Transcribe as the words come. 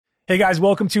Hey guys,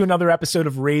 welcome to another episode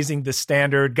of Raising the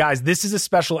Standard. Guys, this is a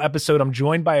special episode. I'm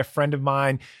joined by a friend of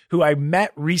mine who I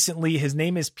met recently. His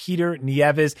name is Peter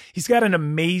Nieves. He's got an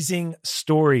amazing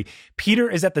story. Peter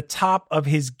is at the top of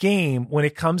his game when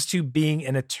it comes to being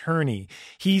an attorney.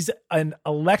 He's an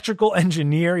electrical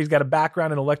engineer. He's got a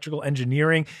background in electrical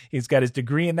engineering. He's got his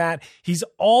degree in that. He's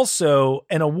also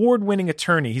an award-winning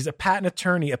attorney. He's a patent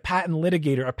attorney, a patent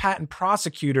litigator, a patent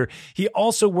prosecutor. He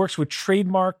also works with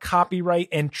trademark, copyright,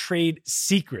 and trade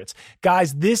secrets.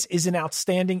 Guys, this is an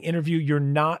outstanding interview you're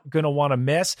not going to want to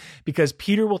miss because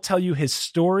Peter will tell you his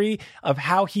story of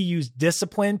how he used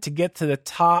discipline to get to the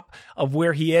top of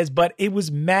where he is, but it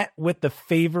was met with the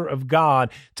favor of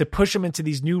God to push him into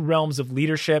these new realms of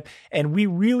leadership. And we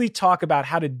really talk about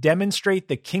how to demonstrate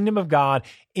the kingdom of God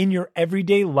in your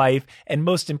everyday life, and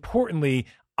most importantly,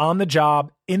 on the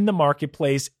job, in the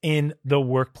marketplace, in the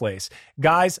workplace.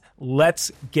 Guys,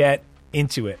 let's get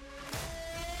into it.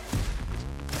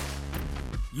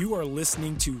 You are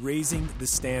listening to Raising the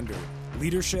Standard,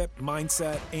 leadership,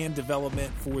 mindset, and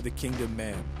development for the kingdom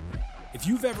man. If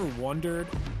you've ever wondered,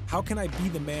 how can I be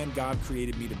the man God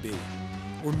created me to be?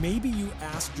 Or maybe you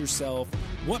asked yourself,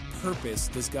 what purpose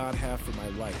does God have for my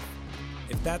life?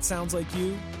 If that sounds like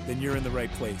you, then you're in the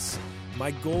right place.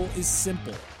 My goal is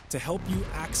simple, to help you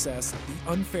access the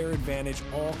unfair advantage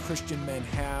all Christian men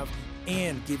have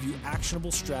and give you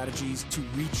actionable strategies to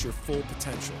reach your full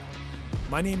potential.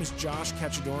 My name is Josh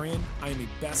Kachadorian. I am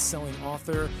a best-selling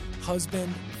author,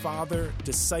 husband, father,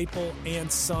 disciple,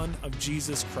 and son of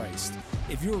Jesus Christ.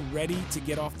 If you're ready to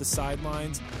get off the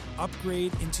sidelines,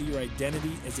 upgrade into your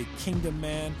identity as a kingdom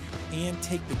man, and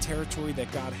take the territory that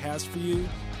God has for you,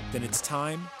 then it's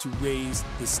time to raise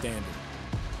the standard.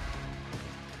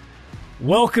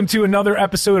 Welcome to another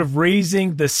episode of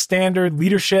Raising the Standard,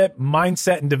 leadership,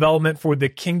 mindset, and development for the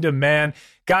kingdom man.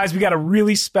 Guys, we got a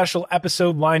really special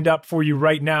episode lined up for you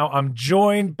right now. I'm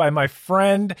joined by my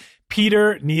friend,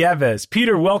 Peter Nieves.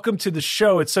 Peter, welcome to the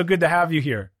show. It's so good to have you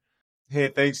here. Hey,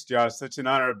 thanks, Josh. Such an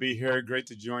honor to be here. Great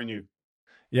to join you.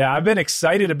 Yeah, I've been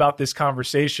excited about this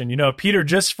conversation. You know, Peter,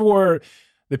 just for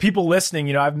the people listening,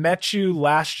 you know, I've met you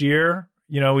last year.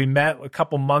 You know, we met a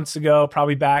couple months ago,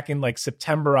 probably back in like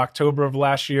September, October of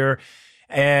last year.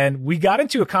 And we got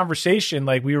into a conversation,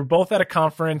 like we were both at a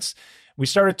conference. We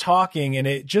started talking and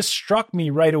it just struck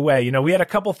me right away. You know, we had a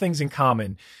couple things in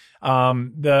common.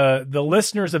 The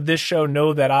listeners of this show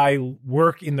know that I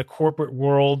work in the corporate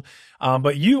world,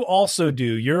 but you also do.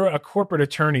 You're a corporate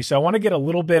attorney. So I want to get a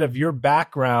little bit of your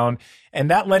background.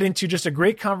 And that led into just a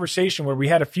great conversation where we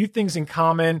had a few things in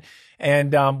common.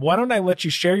 And why don't I let you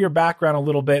share your background a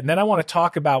little bit? And then I want to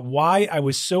talk about why I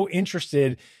was so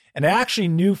interested. And I actually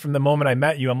knew from the moment I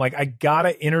met you, I'm like, I got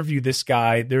to interview this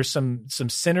guy. There's some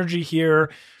synergy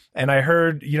here. And I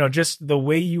heard, you know, just the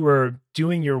way you were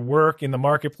doing your work in the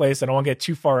marketplace. I don't want to get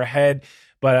too far ahead,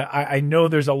 but I know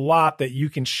there's a lot that you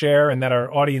can share and that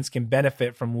our audience can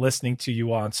benefit from listening to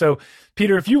you on. So,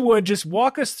 Peter, if you would just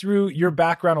walk us through your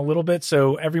background a little bit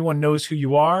so everyone knows who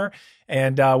you are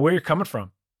and where you're coming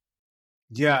from.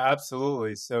 Yeah,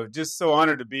 absolutely. So just so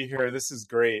honored to be here. This is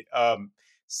great.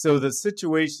 So the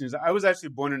situation is I was actually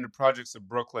born in the projects of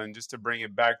Brooklyn, just to bring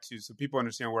it back to so people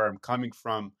understand where I'm coming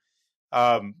from.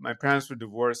 My parents were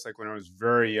divorced like when I was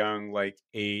very young, like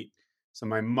 8. So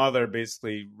my mother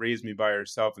basically raised me by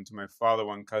herself until my father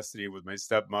won custody with my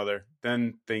stepmother.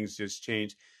 Then things just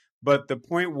changed. But the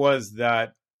point was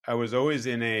that I was always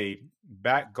in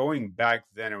going back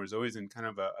then, I was always in kind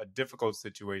of a difficult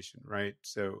situation, right?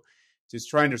 So just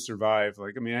trying to survive.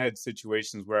 Like, I mean, I had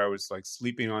situations where I was like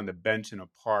sleeping on the bench in a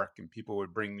park and people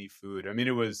would bring me food. I mean,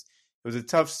 it was a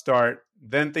tough start.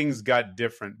 Then things got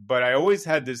different, but I always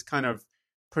had this kind of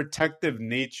protective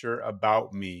nature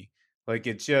about me. Like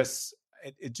it just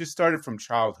started from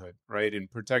childhood, right?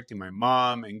 And protecting my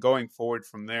mom and going forward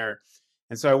from there.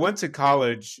 And so I went to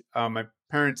college. My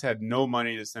parents had no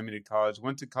money to send me to college.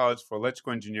 Went to college for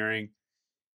electrical engineering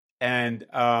and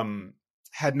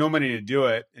had no money to do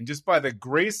it. And just by the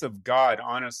grace of God,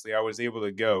 honestly, I was able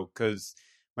to go because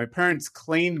my parents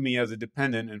claimed me as a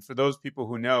dependent. And for those people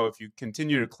who know, if you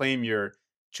continue to claim your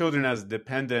children as a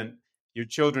dependent, your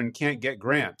children can't get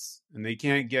grants and they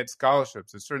can't get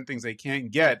scholarships. There's certain things they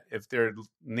can't get if they're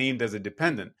named as a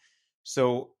dependent.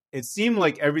 So it seemed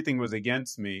like everything was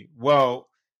against me. Well,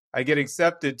 I get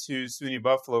accepted to SUNY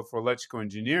Buffalo for electrical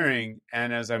engineering.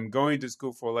 And as I'm going to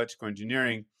school for electrical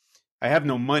engineering, I have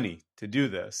no money to do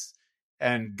this.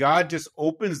 And God just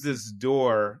opens this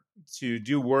door to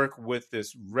do work with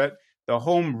the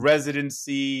home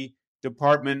residency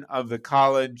department of the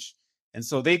college. And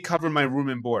so they cover my room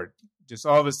and board. Just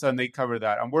all of a sudden they cover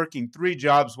that. I'm working 3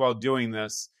 jobs while doing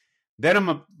this. Then I'm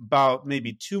about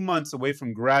maybe 2 months away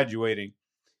from graduating,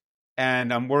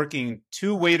 and I'm working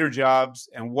 2 waiter jobs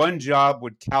and 1 job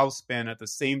with CalSpan at the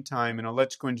same time in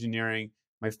electrical engineering.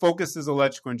 My focus is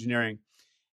electrical engineering,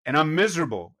 and I'm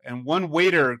miserable. And one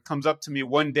waiter comes up to me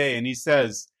one day and he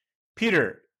says,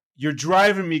 "Peter, you're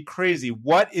driving me crazy.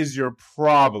 What is your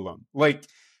problem? Like,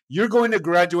 you're going to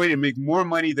graduate and make more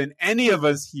money than any of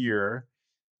us here.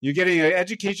 You're getting an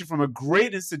education from a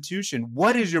great institution.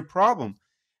 What is your problem?"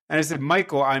 And I said,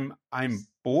 "Michael, I'm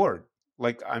bored.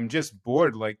 Like, I'm just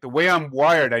bored. Like, the way I'm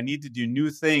wired, I need to do new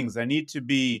things. I need to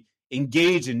be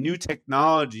engaged in new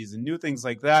technologies and new things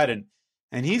like that."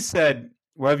 And he said,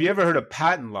 "Well, have you ever heard of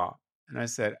patent law?" And I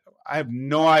said, "I have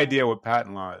no idea what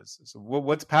patent law is." So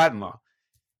what's patent law?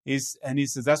 He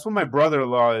says, "That's what my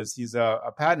brother-in-law is. He's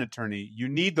a patent attorney. You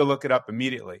need to look it up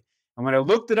immediately." And when I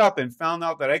looked it up and found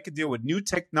out that I could deal with new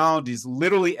technologies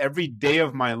literally every day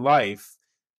of my life,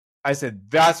 I said,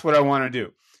 that's what I want to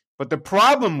do. But the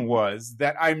problem was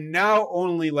that I'm now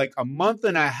only like a month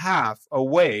and a half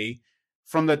away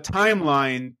from the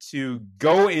timeline to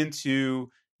go into,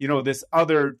 this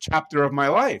other chapter of my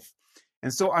life.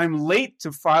 And so I'm late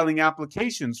to filing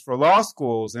applications for law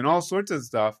schools and all sorts of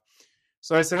stuff.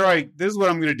 So I said, all right, this is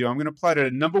what I'm going to do. I'm going to apply to the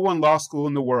 #1 law school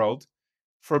in the world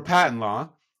for patent law,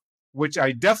 which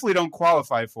I definitely don't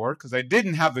qualify for because I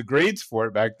didn't have the grades for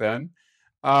it back then.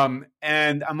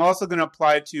 And I'm also going to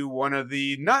apply to one of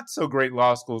the not so great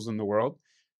law schools in the world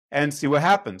and see what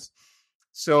happens.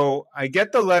 So I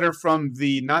get the letter from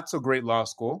the not so great law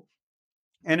school,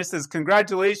 and it says,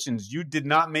 "Congratulations, you did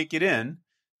not make it in."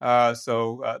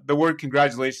 So the word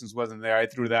congratulations wasn't there. I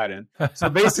threw that in. So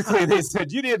basically they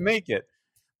said, "You didn't make it."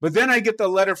 But then I get the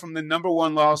letter from the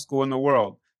 #1 law school in the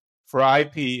world for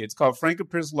IP. It's called Franklin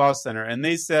Pierce Law Center. And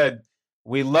they said,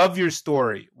 "We love your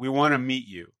story. We want to meet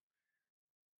you."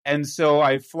 And so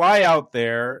I fly out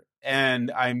there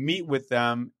and I meet with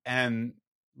them. And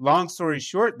long story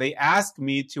short, they asked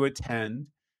me to attend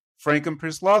Franklin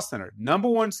Pierce Law Center,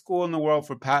 #1 school in the world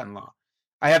for patent law.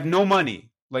 I have no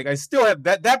money. Like, I still have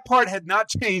that part had not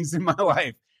changed in my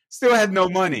life. Still had no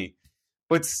money.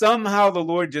 But somehow the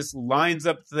Lord just lines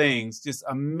up things just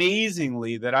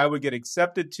amazingly that I would get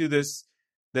accepted to this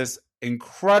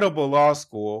incredible law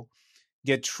school,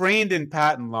 get trained in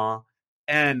patent law,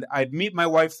 and I'd meet my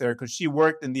wife there because she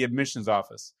worked in the admissions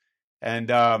office. And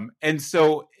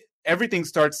so everything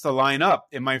starts to line up.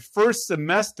 In my first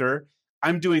semester,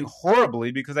 I'm doing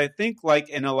horribly because I think like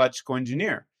an electrical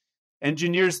engineer.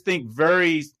 Engineers think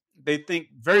very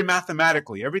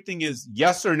mathematically. Everything is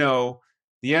yes or no.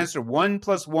 The answer 1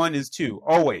 + 1 is 2,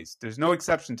 always. There's no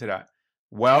exception to that.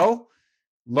 Well,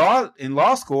 in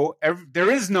law school, there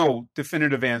is no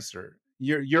definitive answer.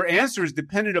 Your answer is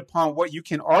dependent upon what you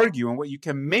can argue and what you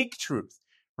can make truth,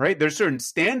 right? There's certain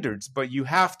standards, but you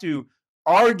have to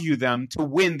argue them to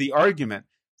win the argument.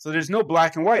 So there's no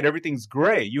black and white. Everything's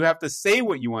gray. You have to say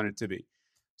what you want it to be.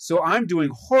 So I'm doing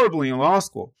horribly in law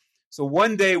school. So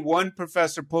one day, one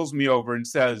professor pulls me over and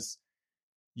says,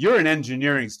 "You're an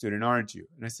engineering student, aren't you?"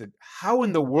 And I said, "How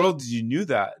in the world did you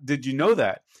know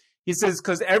that? He says,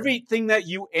 "Because everything that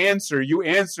you answer,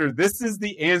 this is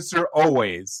the answer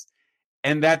always."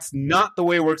 And that's not the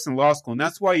way it works in law school. And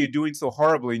that's why you're doing so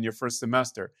horribly in your first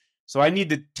semester. So I need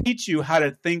to teach you how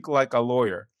to think like a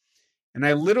lawyer. And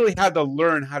I literally had to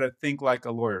learn how to think like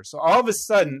a lawyer. So all of a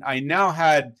sudden, I now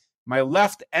had my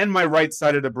left and my right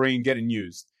side of the brain getting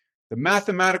used. The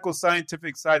mathematical,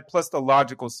 scientific side plus the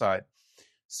logical side.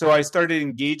 So I started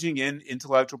engaging in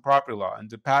intellectual property law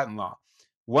and patent law.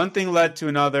 One thing led to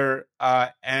another,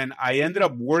 and I ended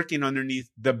up working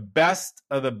underneath the best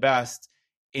of the best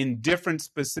in different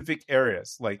specific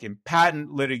areas, like in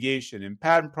patent litigation, in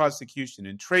patent prosecution,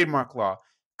 in trademark law,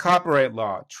 copyright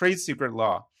law, trade secret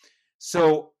law.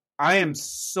 So I am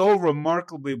so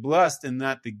remarkably blessed in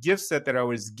that the gift set that I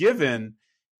was given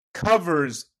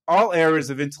covers all areas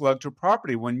of intellectual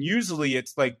property, when usually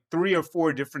it's like 3 or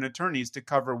 4 different attorneys to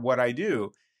cover what I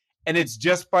do. And it's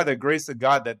just by the grace of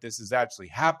God that this has actually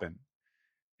happened.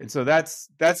 And so that's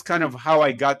kind of how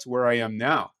I got to where I am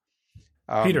now.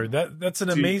 Peter, that's an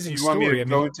amazing story. Do you want me to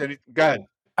go into anything? Go ahead.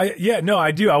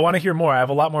 I do. I want to hear more. I have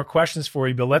a lot more questions for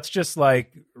you, but let's just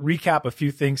like recap a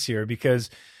few things here because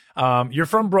you're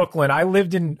from Brooklyn. I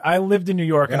lived in New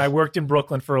York and I worked in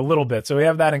Brooklyn for a little bit. So we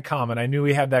have that in common. I knew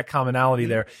we had that commonality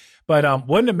there. But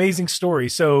what an amazing story.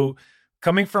 So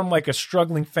coming from like a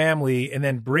struggling family and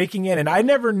then breaking in, and I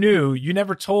never knew, you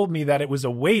never told me that it was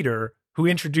a waiter who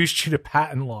introduced you to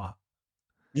patent law.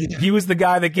 Yeah. He was the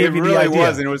guy that gave you the idea. It really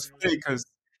was, and it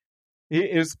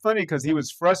was funny because he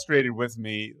was frustrated with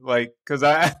me, like because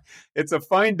it's a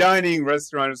fine dining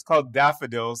restaurant. It's called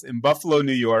Daffodils in Buffalo,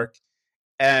 New York,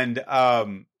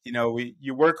 And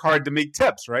you work hard to make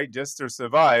tips, right, just to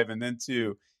survive, and then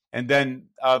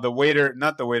the waiter,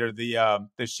 not the waiter, the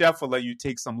chef will let you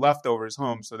take some leftovers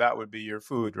home, so that would be your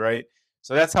food, right?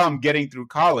 So that's how I'm getting through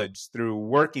college, through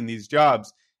working these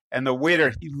jobs. And the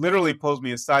waiter, he literally pulls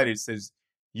me aside. He says,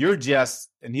 "You're just,"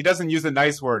 and he doesn't use a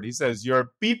nice word. He says,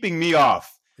 "You're beeping me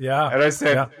off." Yeah. And I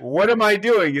said, Yeah. "What am I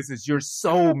doing?" He says, "You're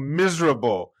so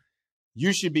miserable.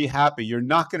 You should be happy. You're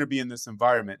not going to be in this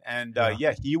environment." And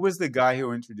he was the guy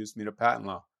who introduced me to patent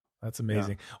law. That's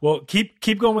amazing. Yeah. Well,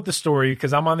 keep going with the story,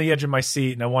 because I'm on the edge of my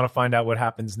seat and I want to find out what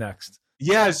happens next.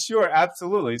 Yeah, sure.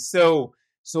 Absolutely. So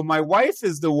my wife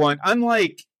is the one, I'm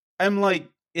like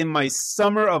in my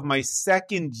summer of my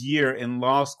second year in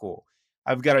law school.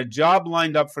 I've got a job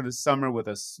lined up for the summer with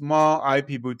a small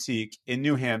IP boutique in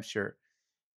New Hampshire.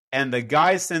 And the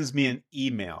guy sends me an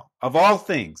email. Of all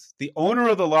things, the owner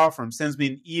of the law firm sends me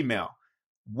an email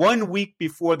 1 week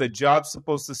before the job's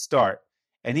supposed to start.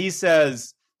 And he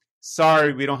says,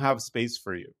 "Sorry, we don't have space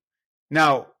for you."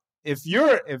 Now, if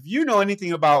you know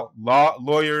anything about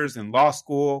lawyers and law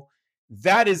school,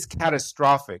 that is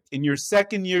catastrophic. In your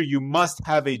second year, you must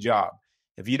have a job.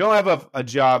 If you don't have a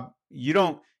job, you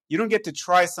don't get to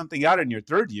try something out in your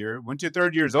third year. Once your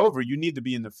third year is over, you need to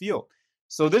be in the field.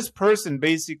 So this person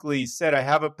basically said, "I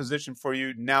have a position for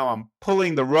you. Now I'm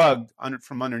pulling the rug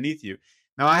from underneath you."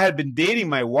 Now, I had been dating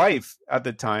my wife at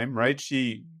the time, right?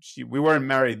 We weren't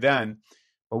married then,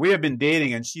 but we had been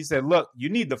dating, and she said, "Look, you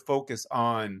need to focus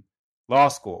on law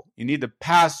school. You need to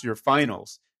pass your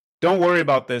finals. Don't worry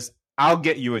about this. I'll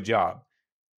get you a job."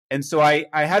 And so I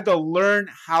had to learn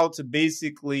how to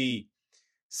basically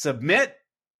submit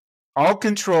all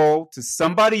control to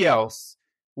somebody else,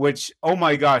 which, oh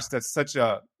my gosh, that's such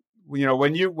a,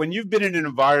 when you've been in an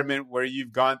environment where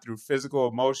you've gone through physical,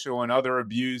 emotional, and other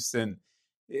abuse, and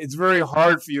it's very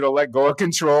hard for you to let go of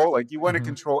control. Like, you want to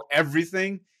control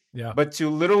everything, but to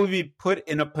literally be put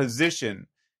in a position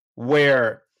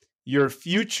where your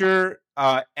future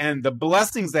and the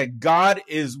blessings that God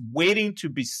is waiting to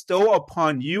bestow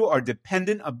upon you are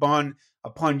dependent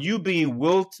upon you being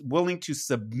willing to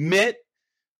submit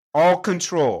all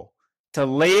control, to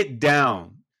lay it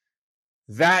down.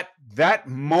 That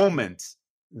moment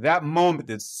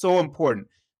is so important.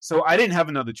 So I didn't have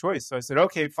another choice. So I said,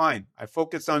 okay, fine. I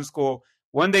focused on school.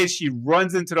 One day she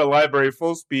runs into the library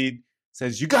full speed,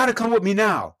 says, "You got to come with me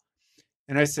now."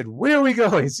 And I said, "Where are we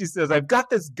going?" She says, "I've got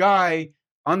this guy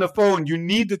on the phone. You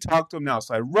need to talk to him now."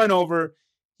 So I run over.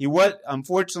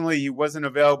 Unfortunately, he wasn't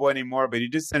available anymore, but he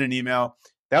just sent an email.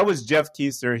 That was Jeff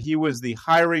Keister. He was the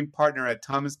hiring partner at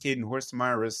Thomas Caden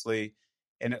Horstmeyer Risley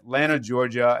in Atlanta,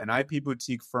 Georgia, an IP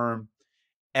boutique firm.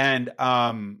 And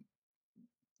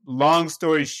long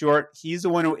story short, he's the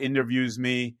one who interviews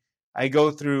me. I go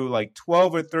through like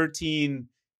 12 or 13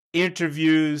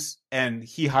 interviews, and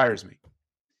he hires me.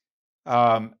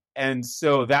 And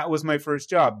so that was my first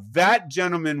job. That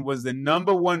gentleman was the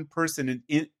number one person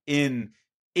in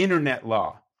internet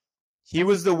law. He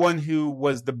was the one who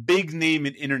was the big name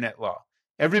in internet law.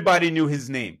 Everybody knew his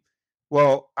name.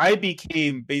 Well, I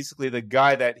became basically the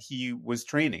guy that he was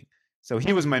training. So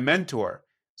he was my mentor.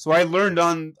 So I learned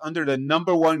under the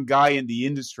number one guy in the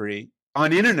industry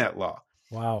on internet law.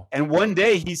 Wow. And one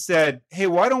day he said, "Hey,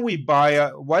 why don't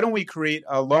we create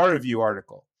a law review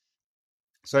article?"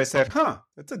 So I said,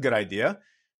 that's a good idea.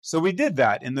 So we did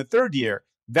that in the third year.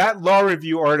 That law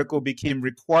review article became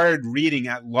required reading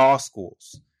at law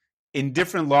schools, in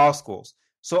different law schools.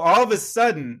 So all of a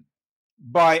sudden,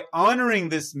 by honoring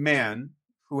this man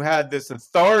who had this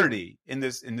authority in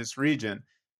this region,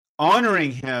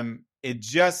 honoring him, it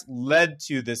just led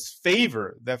to this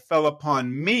favor that fell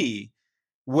upon me,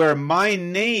 where my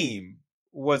name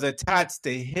was attached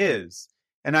to his.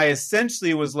 And I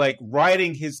essentially was like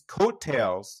riding his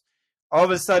coattails. All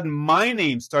of a sudden, my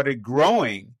name started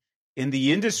growing in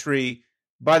the industry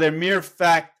by the mere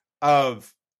fact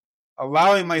of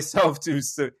allowing myself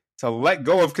to let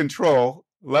go of control,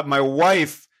 let my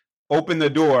wife open the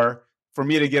door for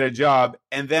me to get a job,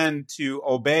 and then to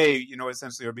obey,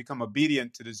 essentially, or become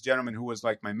obedient to this gentleman who was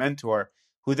like my mentor,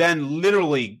 who then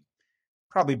literally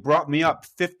probably brought me up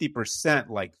 50%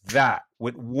 like that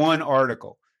with one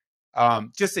article.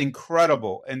 Just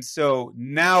incredible. And so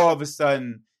now all of a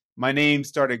sudden, my name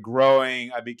started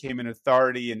growing. I became an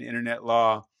authority in internet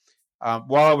law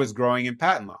while I was growing in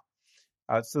patent law.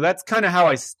 So that's kind of how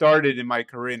I started in my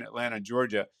career in Atlanta,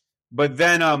 Georgia. But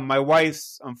then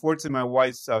unfortunately, my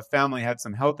wife's family had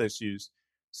some health issues.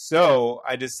 So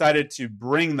I decided to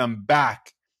bring them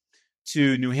back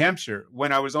to New Hampshire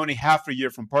when I was only half a year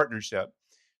from partnership.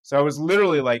 So I was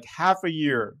literally like half a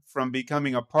year from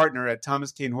becoming a partner at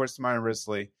Thomas Caden Horstmeyer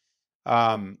Risley.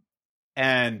 Um,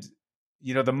 and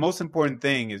the most important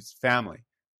thing is family.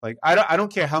 Like I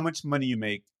don't care how much money you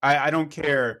make. I don't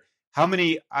care how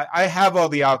many. I have all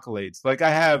the accolades. Like I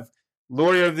have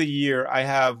Lawyer of the Year. I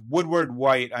have Woodward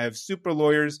White. I have super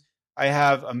lawyers. I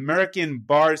have American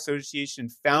Bar Association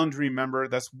Foundry member.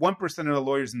 That's 1% of the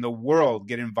lawyers in the world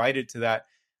get invited to that.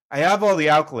 I have all the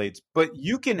accolades, but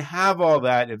you can have all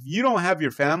that if you don't have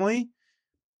your family.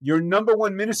 Your number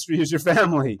one ministry is your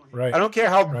family. Right. I don't care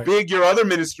how big your other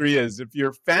ministry is. If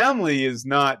your family is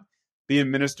not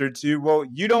being ministered to, well,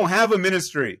 you don't have a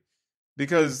ministry,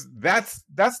 because that's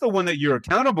the one that you're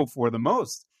accountable for the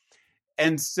most.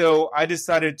 And so I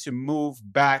decided to move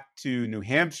back to New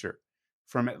Hampshire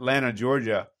from Atlanta,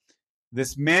 Georgia.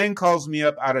 This man calls me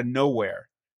up out of nowhere.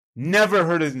 Never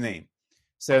heard his name.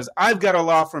 Says, I've got a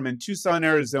law firm in Tucson,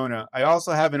 Arizona. I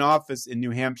also have an office in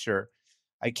New Hampshire.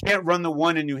 I can't run the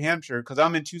one in New Hampshire because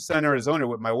I'm in Tucson, Arizona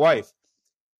with my wife.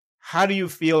 How do you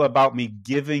feel about me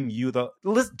giving you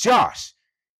Josh,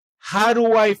 how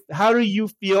do you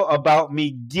feel about me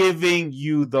giving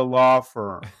you the law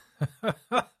firm?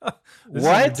 This is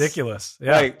ridiculous.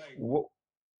 Yeah. Like,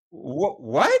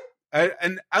 what?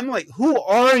 And I'm like, who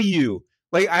are you?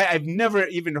 Like, I've never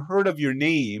even heard of your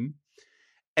name.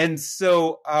 And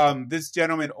so this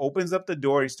gentleman opens up the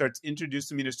door. He starts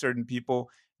introducing me to certain people.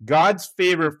 God's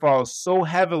favor falls so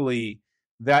heavily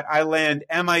that I land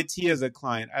MIT as a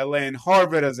client. I land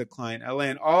Harvard as a client. I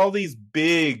land all these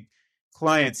big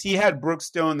clients. He had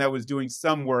Brookstone that was doing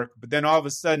some work, but then all of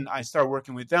a sudden I start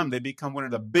working with them. They become one of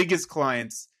the biggest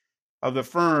clients of the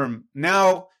firm.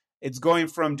 Now it's going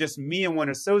from just me and one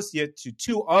associate to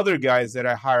 2 other guys that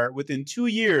I hire. Within 2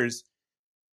 years,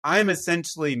 I'm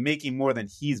essentially making more than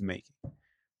he's making.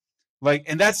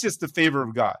 And that's just the favor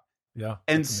of God. Yeah.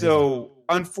 And so,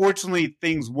 unfortunately,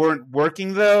 things weren't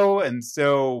working, though. And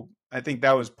so I think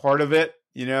that was part of it,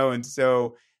 and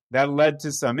so that led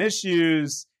to some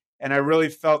issues. And I really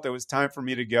felt it was time for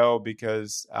me to go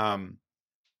because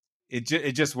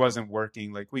it just wasn't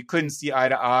working. Like, we couldn't see eye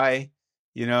to eye,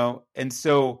 And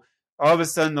so all of a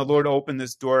sudden, the Lord opened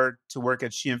this door to work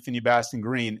at Sheehan, Finney, Bass &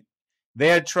 Green. They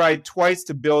had tried twice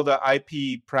to build an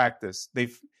IP practice. They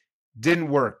didn't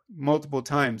work multiple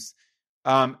times.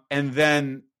 And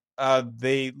then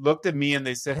they looked at me and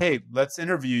they said, hey, let's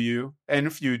interview you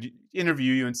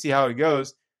and see how it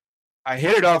goes. I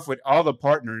hit it off with all the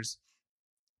partners.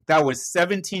 That was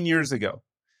 17 years ago.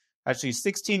 Actually,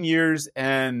 16 years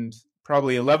and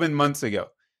probably 11 months ago.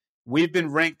 We've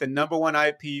been ranked the number 1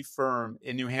 IP firm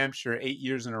in New Hampshire 8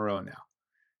 years in a row now.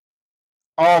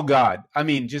 All God. I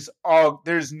mean,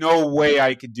 there's no way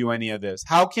I could do any of this.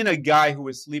 How can a guy who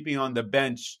was sleeping on the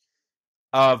bench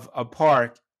of a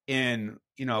park in,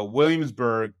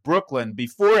 Williamsburg, Brooklyn,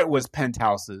 before it was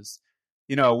penthouses,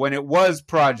 when it was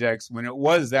projects, when it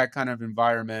was that kind of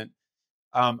environment,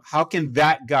 how can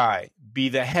that guy be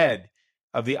the head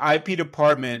of the IP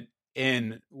department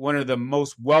in one of the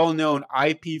most well-known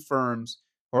IP firms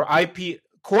or IP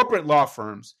corporate law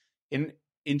firms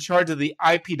in charge of the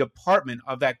IP department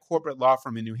of that corporate law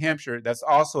firm in New Hampshire that's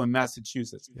also in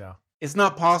Massachusetts? Yeah. It's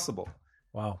not possible.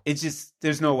 Wow. It's just,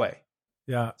 there's no way.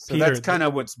 Yeah. So Peter, that's kind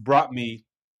of what's brought me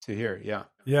to here. Yeah.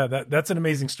 Yeah. That's an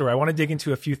amazing story. I want to dig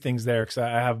into a few things there because I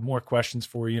have more questions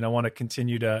for you and I want to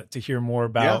continue to hear more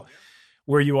about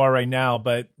where you are right now.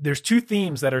 But there's 2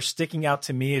 themes that are sticking out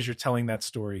to me as you're telling that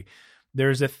story.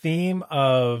 There's a theme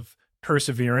of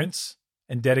perseverance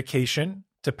and dedication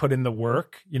to put in the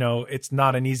work. It's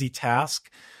not an easy task.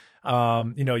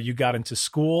 You got into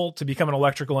school to become an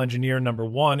electrical engineer, number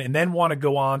 1, and then want to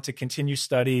go on to continue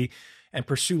study and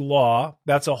pursue law.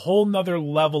 That's a whole nother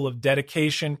level of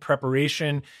dedication,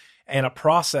 preparation, and a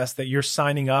process that you're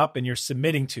signing up and you're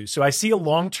submitting to. So I see a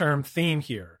long-term theme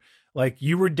here. Like,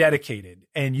 you were dedicated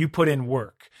and you put in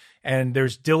work, and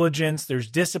there's diligence, there's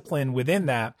discipline within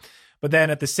that. But then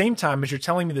at the same time, as you're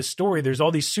telling me this story, there's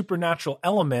all these supernatural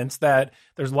elements that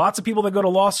there's lots of people that go to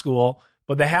law school,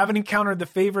 but they haven't encountered the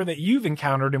favor that you've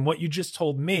encountered in what you just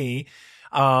told me.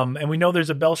 And we know there's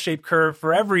a bell-shaped curve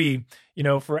for every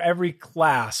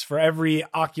class, for every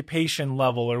occupation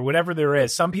level or whatever there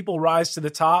is. Some people rise to the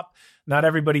top, not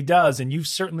everybody does. And you've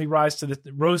certainly rose to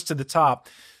the top.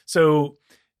 So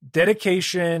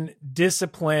dedication,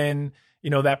 discipline,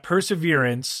 that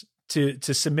perseverance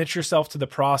to submit yourself to the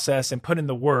process and put in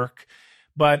the work,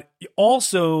 but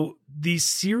also these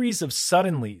series of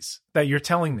suddenlies that you're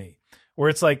telling me, where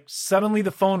it's like suddenly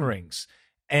the phone rings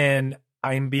and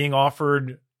I'm being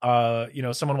offered,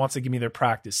 someone wants to give me their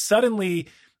practice. Suddenly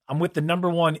I'm with the number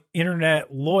 1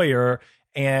 internet lawyer.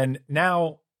 And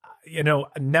now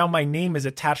my name is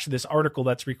attached to this article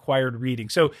that's required reading.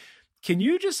 So can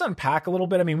you just unpack a little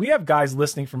bit? I mean, we have guys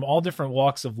listening from all different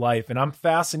walks of life, and I'm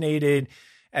fascinated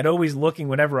at always looking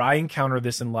whenever I encounter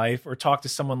this in life or talk to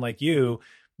someone like you,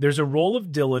 there's a role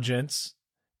of diligence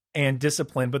and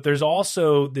discipline, but there's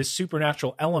also this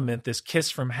supernatural element, this kiss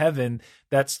from heaven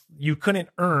that's you couldn't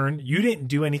earn. You didn't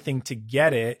do anything to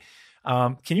get it.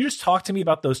 Can you just talk to me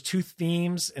about those two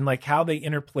themes and like how they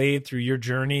interplayed through your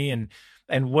journey and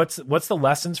what's the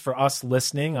lessons for us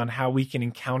listening on how we can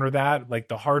encounter that, like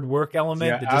the hard work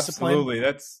element, the discipline? Absolutely.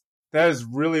 That is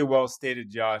really well stated,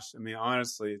 Josh. I mean,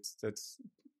 honestly,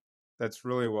 that's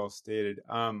really well stated.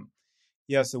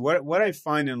 So what I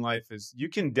find in life is you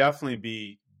can definitely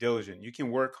be diligent. You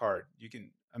can work hard.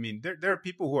 There are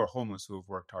people who are homeless who have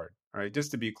worked hard, right?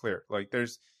 Just to be clear, like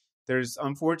there's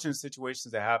unfortunate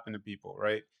situations that happen to people,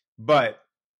 right? But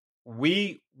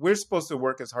we're supposed to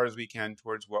work as hard as we can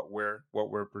towards what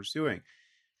we're pursuing.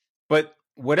 But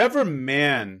whatever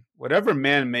man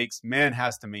makes, man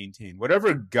has to maintain.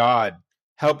 Whatever God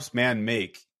helps man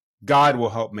make, God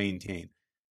will help maintain.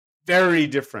 Very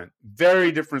different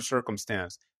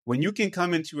circumstance. When you can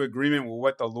come into agreement with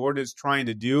what the Lord is trying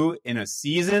to do in a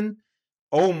season,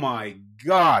 oh my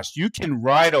gosh, you can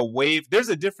ride a wave. There's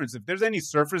a difference. If there's any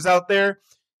surfers out there,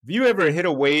 if you ever hit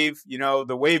a wave,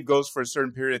 the wave goes for a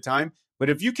certain period of time. But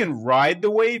if you can ride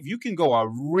the wave, you can go a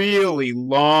really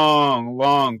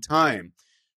long time.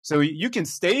 So you can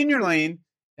stay in your lane,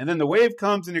 and then the wave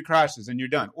comes and it crashes and you're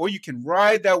done. Or you can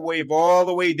ride that wave all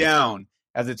the way down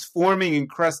as it's forming and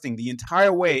cresting the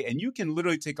entire way. And you can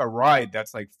literally take a ride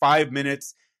that's like 5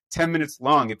 minutes, 10 minutes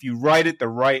long if you ride it the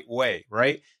right way,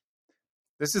 right?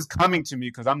 This is coming to me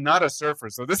because I'm not a surfer.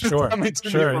 So this is coming to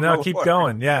me. Sure, no, keep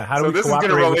going. Yeah. How do we cooperate with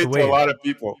the wave? So this is going to relate to a lot of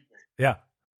people. Yeah.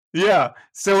 Yeah.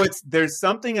 So there's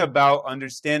something about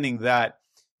understanding that,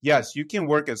 yes, you can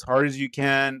work as hard as you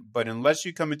can, but unless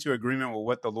you come into agreement with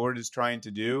what the Lord is trying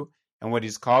to do and what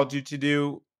he's called you to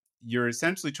do, you're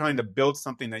essentially trying to build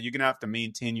something that you're going to have to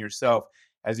maintain yourself.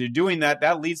 As you're doing that,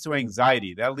 that leads to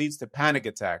anxiety. That leads to panic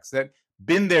attacks. That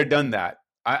been there, done that.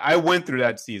 I went through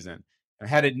that season. And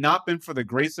had it not been for the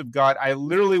grace of God, I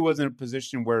literally was in a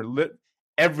position where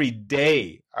every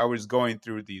day I was going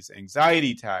through these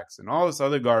anxiety attacks and all this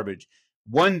other garbage.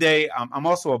 One day, I'm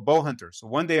also a bow hunter. So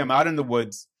one day I'm out in the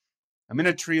woods. I'm in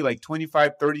a tree like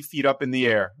 25, 30 feet up in the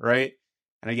air, right?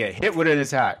 And I get hit with an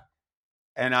attack.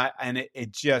 And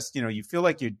it just, you feel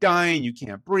like you're dying, you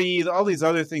can't breathe, all these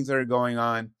other things that are going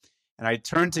on. And I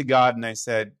turned to God and I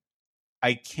said,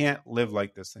 I can't live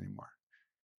like this anymore.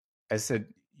 I said,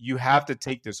 you have to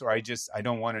take this, or I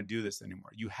don't want to do this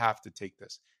anymore. You have to take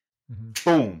this. Mm-hmm.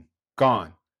 Boom,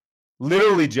 gone.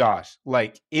 Literally, Josh,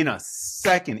 like in a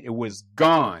second, it was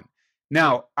gone.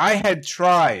 Now, I had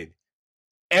tried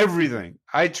everything.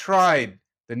 I tried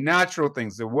the natural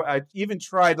things. I even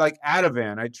tried like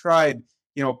Ativan. I tried,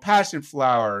 passion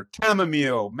flower,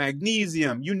 chamomile,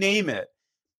 magnesium, you name it.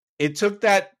 It took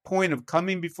that point of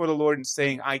coming before the Lord and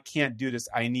saying, I can't do this.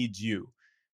 I need you.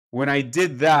 When I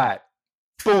did that,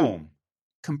 boom,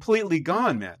 completely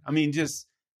gone, man. I mean, just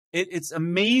it's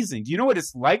amazing. Do you know what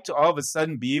it's like to all of a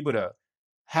sudden be able to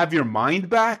have your mind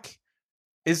back?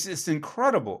 It's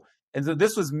incredible. And so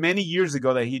this was many years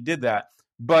ago that he did that.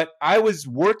 But I was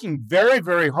working very,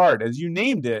 very hard, as you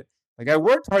named it. Like I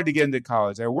worked hard to get into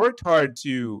college. I worked hard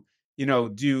to,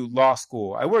 do law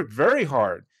school. I worked very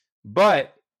hard.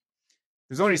 But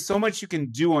there's only so much you can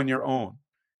do on your own.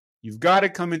 You've got to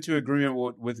come into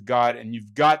agreement with God, and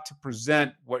you've got to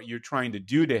present what you're trying to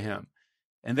do to him,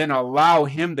 and then allow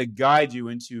him to guide you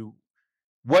into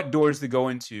what doors to go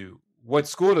into, what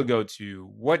school to go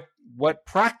to, what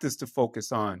practice to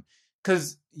focus on.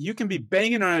 Because you can be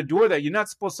banging on a door that you're not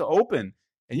supposed to open,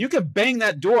 and you can bang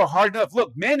that door hard enough.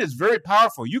 Look, man is very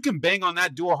powerful. You can bang on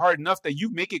that door hard enough that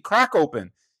you make it crack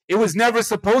open. It was never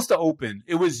supposed to open.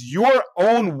 It was your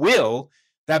own will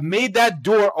that made that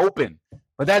door open.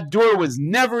 But that door was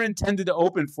never intended to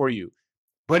open for you.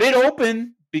 But it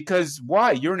opened because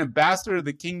why? You're an ambassador of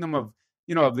the kingdom of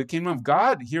the kingdom of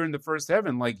God here in the first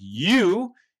heaven. Like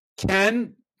you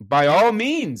can, by all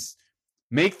means,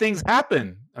 make things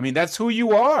happen. I mean, that's who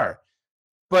you are.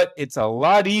 But it's a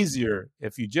lot easier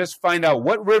if you just find out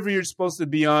what river you're supposed to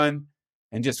be on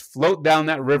and just float down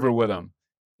that river with them.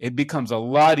 It becomes a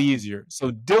lot easier. So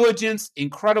diligence,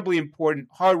 incredibly important.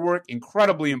 Hard work,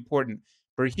 incredibly important.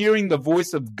 For hearing the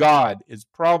voice of God is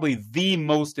probably the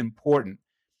most important,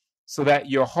 so that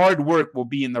your hard work will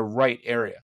be in the right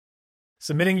area.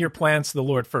 Submitting your plans to the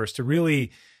Lord first to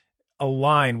really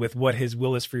align with what his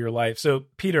will is for your life. So,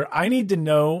 Peter, I need to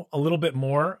know a little bit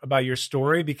more about your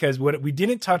story, because what we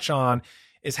didn't touch on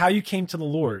is how you came to the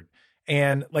Lord.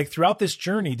 And like throughout this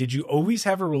journey, did you always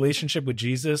have a relationship with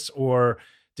Jesus, or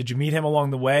did you meet him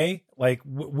along the way? Like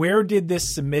where did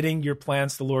this submitting your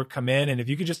plans to the Lord come in? And if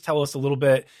you could just tell us a little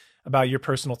bit about your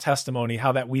personal testimony,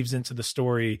 how that weaves into the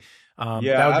story, that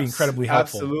would be incredibly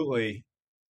helpful. Absolutely.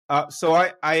 So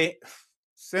I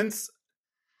since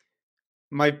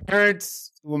my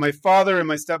parents, well, my father and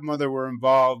my stepmother were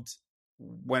involved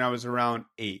when I was around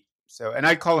 8. So, and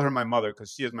I call her my mother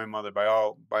because she is my mother by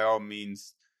all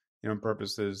means, and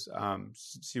purposes.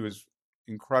 She was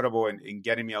incredible in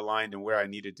getting me aligned and where I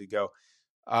needed to go.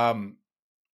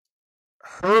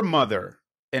 Her mother,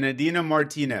 Enadina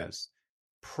Martinez,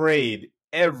 prayed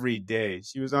every day.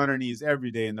 She was on her knees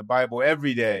every day in the Bible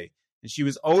every day, and she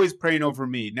was always praying over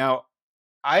me. Now,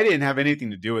 I didn't have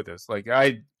anything to do with this. Like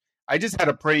I just had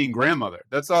a praying grandmother.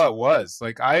 That's all it was.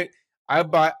 Like I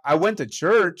went to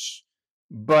church,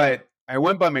 but I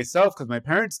went by myself because my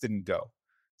parents didn't go.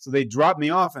 So they dropped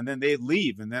me off and then they'd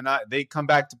leave and then they come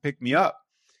back to pick me up.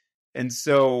 And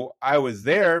so I was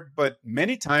there, but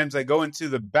many times I go into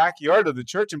the backyard of the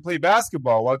church and play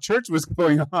basketball while church was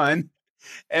going on.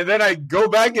 And then I go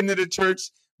back into the church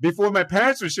before my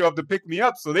parents would show up to pick me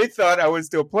up. So they thought I was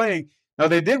still playing. Now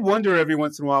they did wonder every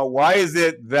once in a while, why is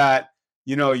it that,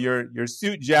 your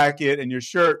suit jacket and your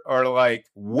shirt are like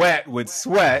wet with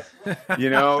sweat,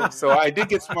 So I did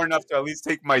get smart enough to at least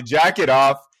take my jacket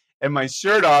off and my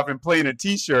shirt off and play in a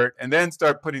t-shirt and then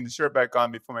start putting the shirt back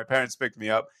on before my parents picked me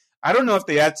up. I don't know if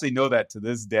they actually know that to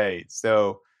this day.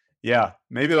 So yeah,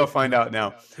 maybe they'll find out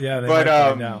now. Yeah, they might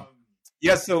find out.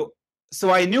 Yeah, so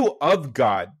I knew of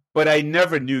God, but I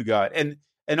never knew God. And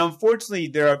unfortunately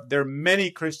there are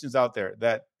many Christians out there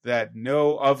that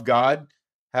know of God,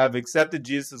 have accepted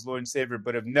Jesus as Lord and Savior,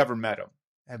 but have never met him,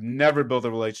 have never built a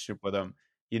relationship with him,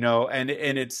 and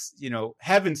it's,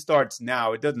 heaven starts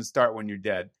now. It doesn't start when you're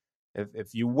dead.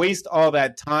 If you waste all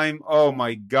that time, oh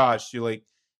my gosh,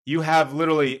 you have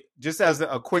literally, just as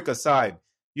a quick aside,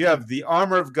 you have the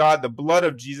armor of God, the blood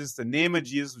of Jesus, the name of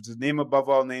Jesus, which is the name above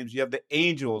all names. You have the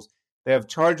angels. They have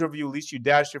charge over you, lest you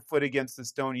dash your foot against the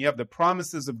stone. You have the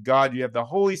promises of God. You have the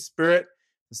Holy Spirit,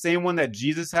 the same one that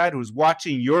Jesus had, who's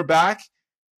watching your back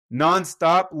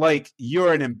nonstop. Like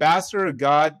you're an ambassador of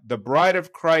God, the bride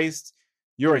of Christ.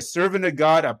 You're a servant of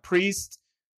God, a priest.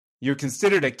 You're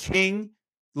considered a king.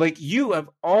 Like you have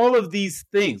all of these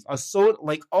things,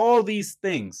 like all these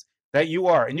things that you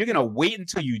are, and you're going to wait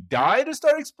until you die to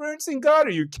start experiencing God?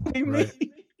 Are you kidding me?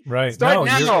 Right. Start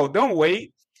now. Don't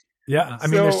wait. Yeah. I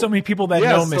mean, there's so many people that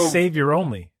know him as Savior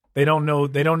only. They don't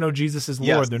know Jesus as Lord.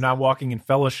 Yes. They're not walking in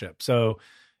fellowship. So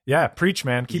yeah, preach,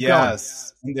 man. Keep going.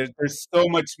 Yes. There's so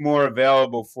much more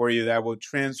available for you that will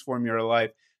transform your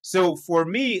life. So for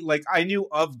me, like I knew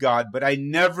of God, but I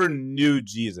never knew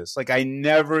Jesus. Like I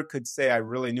never could say I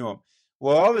really knew him.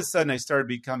 Well, all of a sudden I started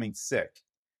becoming sick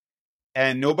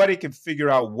and nobody could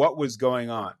figure out what was going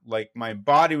on. Like my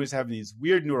body was having these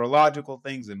weird neurological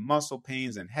things and muscle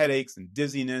pains and headaches and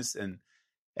dizziness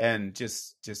and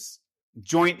just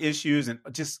joint issues and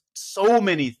just so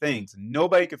many things.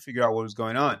 Nobody could figure out what was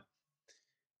going on.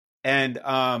 And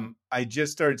I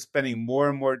just started spending more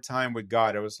and more time with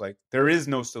God. I was like, there is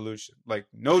no solution. Like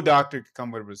no doctor could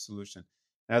come up with a solution.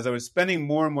 And as I was spending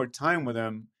more and more time with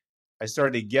him, I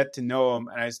started to get to know him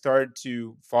and I started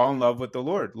to fall in love with the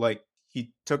Lord. Like he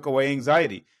took away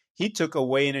anxiety. He took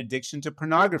away an addiction to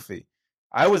pornography.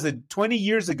 20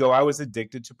 years ago, I was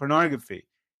addicted to pornography.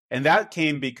 And that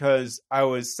came because I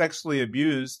was sexually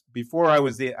abused before I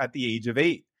was at the age of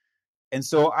 8. And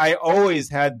so I always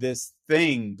had this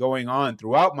thing going on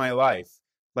throughout my life,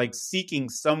 like seeking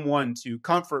someone to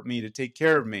comfort me, to take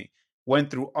care of me. Went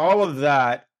through all of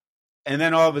that. And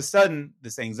then all of a sudden,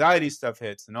 this anxiety stuff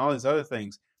hits and all these other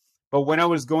things. But when I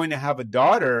was going to have a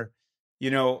daughter,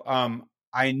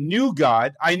 I knew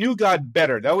God. I knew God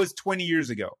better. That was 20 years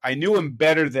ago. I knew him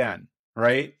better then,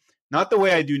 right? Not the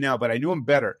way I do now, but I knew him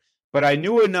better. But I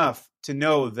knew enough to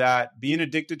know that being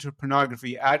addicted to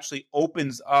pornography actually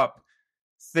opens up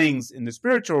things in the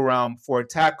spiritual realm for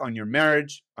attack on your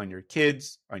marriage, on your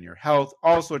kids, on your health,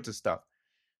 all sorts of stuff.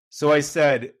 So I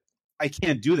said, I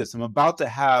can't do this. I'm about to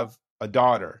have a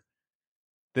daughter.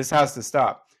 This has to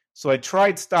stop. So I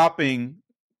tried stopping,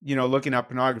 looking at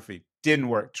pornography. Didn't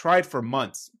work. Tried for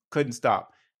months. Couldn't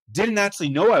stop. Didn't actually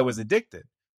know I was addicted.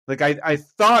 Like I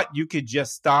thought you could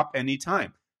just stop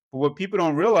anytime. But what people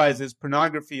don't realize is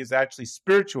pornography is actually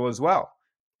spiritual as well.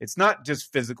 It's not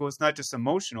just physical. It's not just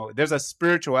emotional. There's a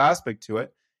spiritual aspect to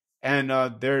it. And I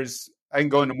can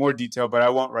go into more detail, but I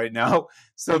won't right now.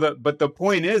 But the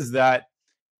point is that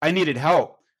I needed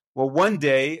help. Well, one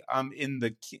day I'm in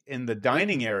the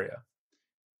dining area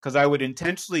because I would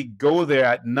intentionally go there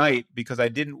at night because I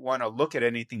didn't want to look at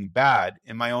anything bad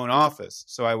in my own office.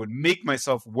 So I would make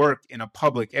myself work in a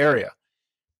public area.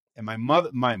 And my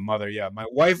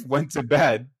wife went to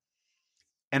bed,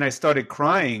 and I started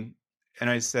crying, and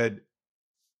I said,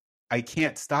 I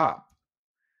can't stop.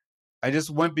 I just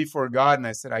went before God and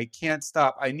I said, I can't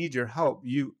stop. I need your help.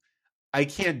 I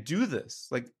can't do this.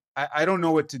 Like, I don't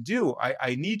know what to do.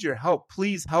 I need your help.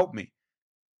 Please help me.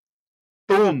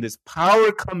 Boom, this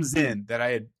power comes in that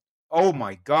I had, oh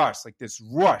my gosh, like this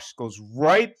rush goes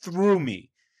right through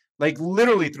me, like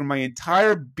literally through my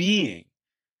entire being.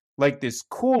 Like this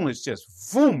coolness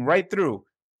just boom, right through,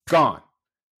 gone.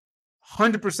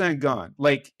 100% gone.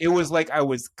 Like it was like I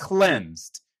was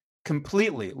cleansed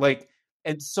completely. Like,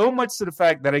 and so much to the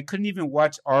fact that I couldn't even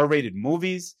watch R-rated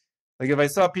movies. Like if I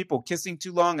saw people kissing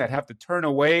too long, I'd have to turn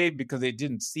away because it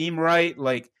didn't seem right.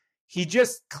 Like he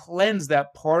just cleansed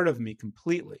that part of me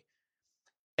completely.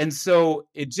 And so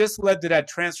it just led to that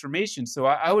transformation. So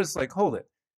I was like, hold it.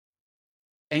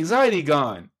 Anxiety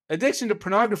gone. Addiction to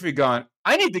pornography gone.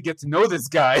 I need to get to know this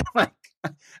guy. Like,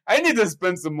 I need to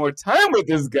spend some more time with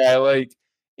this guy. Like,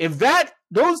 if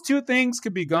those two things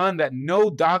could be gone that no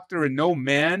doctor and no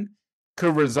man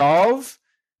could resolve,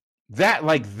 that,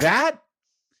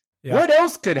 yeah. What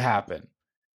else could happen?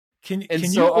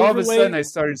 All of a sudden I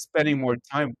started spending more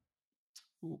time.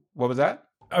 What was that?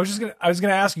 I was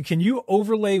gonna ask you, can you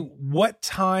overlay what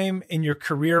time in your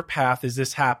career path is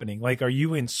this happening? Like, are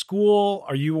you in school?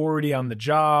 Are you already on the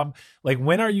job? Like,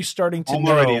 when are you starting to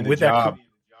know already in the job?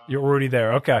 You're already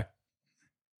there. Okay.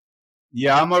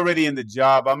 Yeah, I'm already in the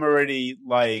job. I'm already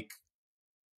like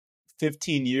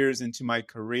 15 years into my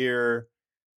career.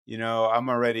 I'm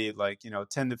already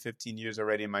 10 to 15 years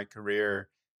already in my career.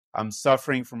 I'm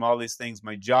suffering from all these things.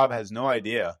 My job has no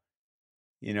idea.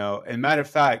 And matter of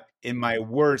fact, in my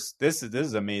worst, this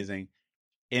is amazing.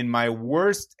 In my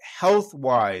worst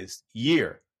health-wise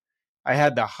year, I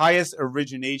had the highest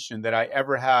origination that I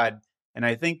ever had. And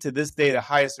I think to this day, the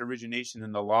highest origination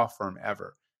in the law firm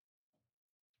ever.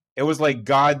 It was like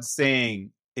God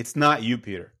saying, it's not you,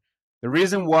 Peter. The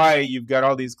reason why you've got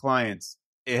all these clients,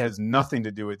 it has nothing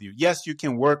to do with you. Yes, you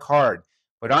can work hard,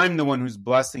 but I'm the one who's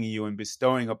blessing you and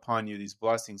bestowing upon you these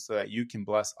blessings so that you can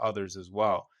bless others as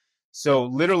well. So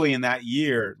literally in that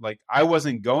year, like I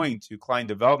wasn't going to client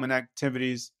development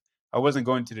activities. I wasn't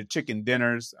going to the chicken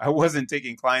dinners. I wasn't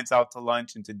taking clients out to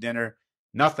lunch and to dinner.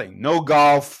 Nothing. No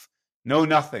golf. No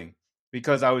nothing.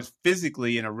 Because I was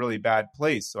physically in a really bad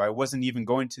place. So I wasn't even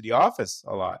going to the office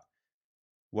a lot.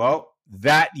 Well,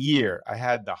 that year I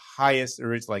had the highest, it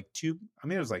was like 2.5,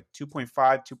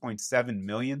 2.7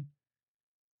 million.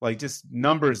 Like just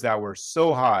numbers that were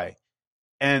so high.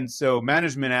 And so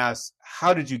management asked,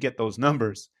 how did you get those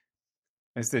numbers?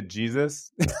 I said,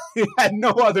 Jesus. He had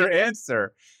no other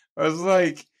answer. I was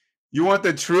like, you want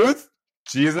the truth?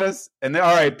 Jesus? And then,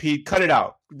 all right, Pete, cut it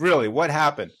out. Really, what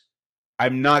happened?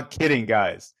 I'm not kidding,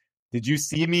 guys. Did you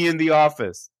see me in the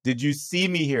office? Did you see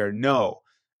me here? No.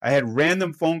 I had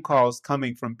random phone calls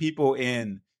coming from people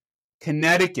in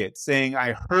Connecticut saying,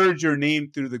 I heard your name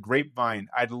through the grapevine.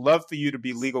 I'd love for you to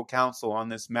be legal counsel on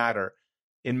this matter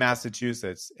in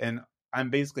Massachusetts. And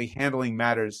I'm basically handling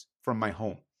matters from my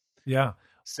home. Yeah.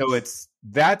 So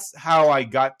that's how I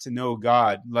got to know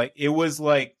God. Like it was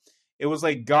like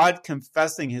God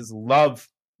confessing his love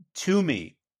to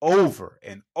me over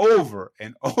and over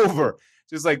and over.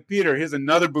 Just like, Peter, here's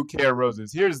another bouquet of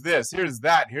roses. Here's this, here's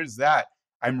that, here's that.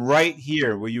 I'm right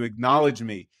here. Will you acknowledge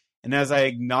me? And as I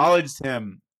acknowledged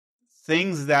him,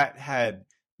 things that had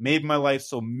made my life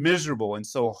so miserable and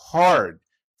so hard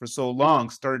for so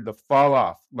long started to fall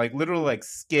off, like literally like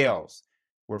scales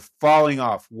were falling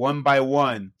off one by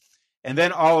one. And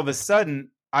then all of a sudden,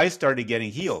 I started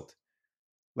getting healed.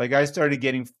 Like I started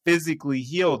getting physically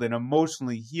healed and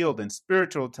emotionally healed, and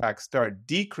spiritual attacks started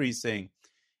decreasing.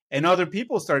 And other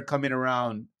people started coming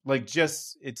around, like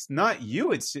just, it's not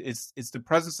you, it's the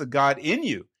presence of God in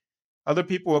you. Other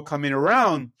people were coming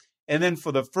around. And then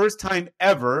for the first time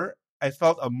ever, I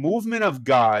felt a movement of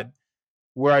God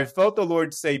where I felt the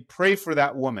Lord say, pray for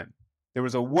that woman. There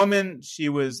was a woman, she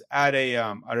was at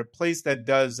a place that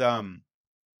does that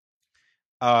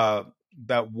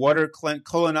water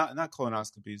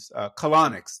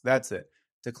colonics, that's it,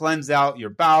 to cleanse out your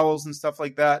bowels and stuff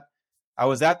like that. I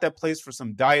was at that place for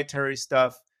some dietary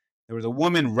stuff. There was a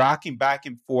woman rocking back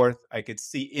and forth. I could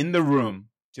see in the room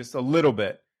just a little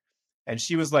bit. And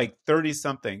she was like 30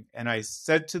 something. And I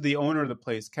said to the owner of the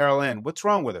place, Carol Ann, what's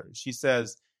wrong with her? She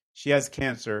says she has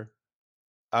cancer.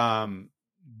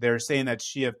 they're saying that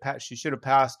she should have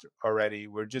passed already.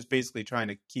 We're just basically trying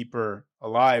to keep her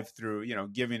alive through,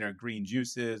 giving her green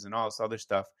juices and all this other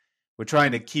stuff. We're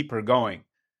trying to keep her going.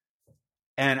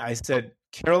 And I said,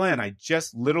 Carol Ann, I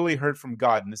just literally heard from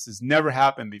God, and this has never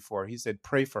happened before. He said,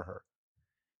 pray for her.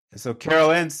 And so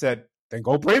Carol Ann said, then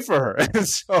go pray for her. And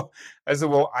so I said,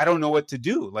 well, I don't know what to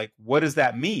do. Like, what does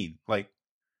that mean? Like,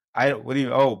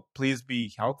 please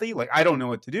be healthy? Like, I don't know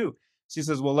what to do. She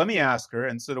says, well, let me ask her.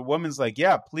 And so the woman's like,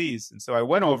 yeah, please. And so I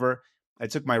went over, I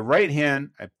took my right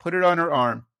hand, I put it on her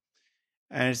arm,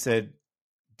 and I said,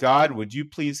 God, would you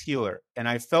please heal her? And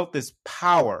I felt this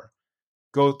power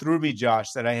go through me,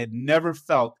 Josh, that I had never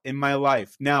felt in my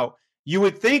life. Now, you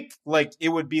would think like it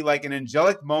would be like an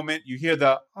angelic moment. You hear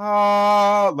the,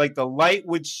 like the light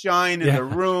would shine in the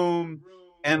room,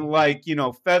 and like,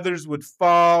 feathers would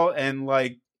fall, and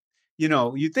like,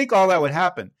 you think all that would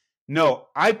happen. No,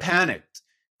 I panicked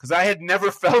because I had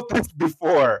never felt this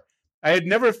before. I had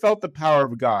never felt the power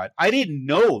of God. I didn't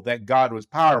know that God was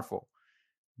powerful.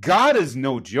 God is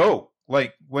no joke.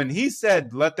 Like when he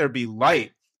said, let there be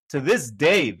light, to this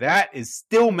day, that is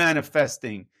still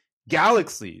manifesting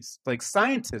galaxies. Like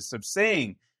scientists are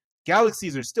saying,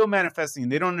 galaxies are still manifesting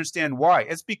and they don't understand why.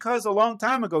 It's because a long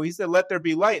time ago, he said, let there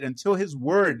be light. Until his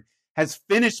word has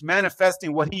finished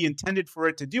manifesting what he intended for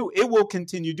it to do, it will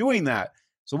continue doing that.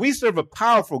 So we serve a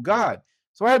powerful God.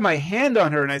 So I had my hand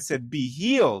on her and I said, be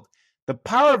healed. The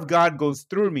power of God goes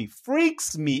through me,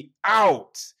 freaks me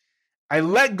out. I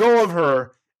let go of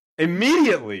her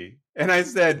immediately and I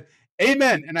said,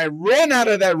 amen. And I ran out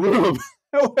of that room.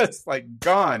 It was like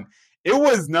gone. It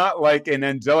was not like an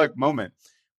angelic moment.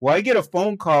 Well, I get a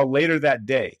phone call later that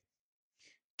day.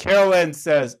 Carol Ann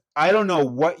says, I don't know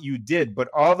what you did, but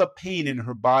all the pain in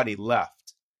her body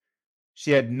left.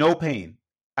 She had no pain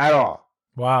at all.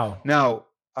 Wow. Now,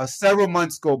 several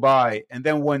months go by, and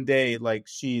then one day, like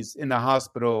she's in the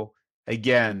hospital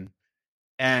again,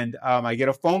 and I get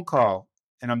a phone call,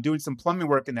 and I'm doing some plumbing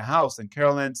work in the house, and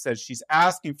Carol Ann says she's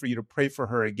asking for you to pray for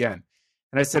her again.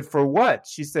 And I said, for what?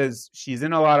 She says she's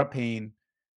in a lot of pain.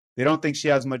 They don't think she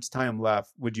has much time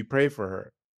left. Would you pray for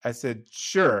her? I said,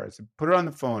 sure. I said, put her on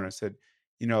the phone. I said,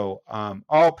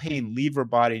 all pain, leave her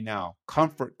body now.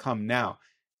 Comfort come now.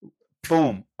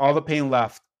 Boom, all the pain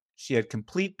left. She had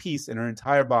complete peace in her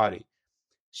entire body.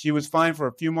 She was fine for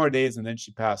a few more days, and then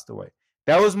she passed away.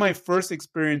 That was my first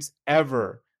experience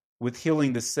ever with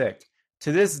healing the sick.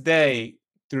 To this day,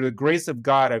 through the grace of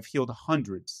God, I've healed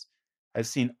hundreds. I've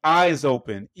seen eyes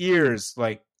open, ears,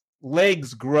 like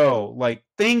legs grow, like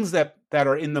things that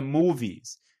are in the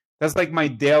movies. That's like my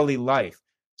daily life.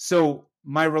 So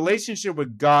my relationship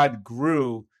with God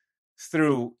grew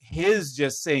through his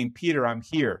just saying, Peter, I'm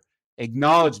here.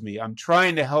 Acknowledge me. I'm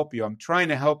trying to help you. I'm trying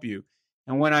to help you.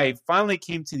 And when I finally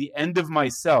came to the end of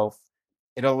myself,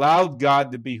 it allowed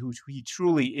God to be who he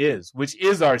truly is, which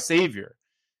is our Savior.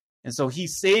 And so he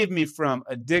saved me from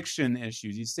addiction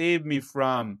issues. He saved me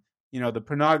from, the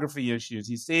pornography issues.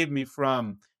 He saved me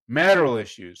from marital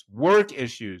issues, work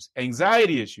issues,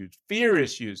 anxiety issues, fear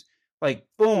issues, like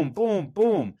boom, boom,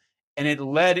 boom. And it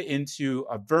led into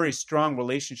a very strong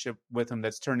relationship with him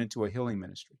that's turned into a healing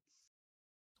ministry.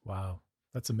 Wow.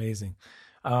 That's amazing.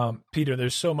 Peter,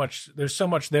 there's so much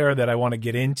there that I want to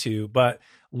get into, but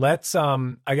let's,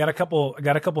 I got a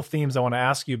couple themes I want to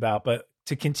ask you about, but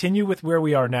to continue with where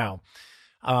we are now,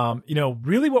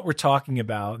 really what we're talking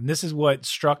about, and this is what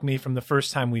struck me from the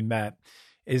first time we met,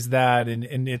 is that,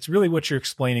 and it's really what you're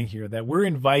explaining here, that we're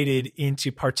invited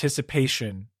into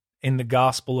participation in the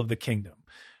gospel of the kingdom.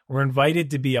 We're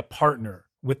invited to be a partner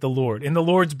with the Lord in the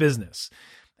Lord's business.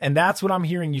 And that's what I'm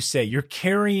hearing you say. You're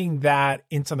carrying that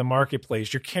into the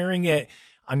marketplace. You're carrying it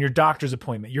on your doctor's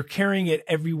appointment. You're carrying it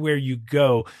everywhere you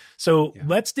go. So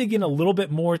let's dig in a little bit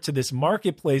more to this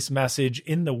marketplace message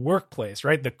in the workplace,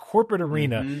 right? The corporate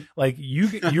arena. Mm-hmm. Like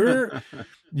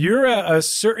you're a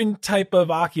certain type of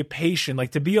occupation.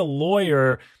 Like to be a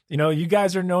lawyer, you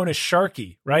guys are known as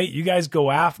Sharky, right? You guys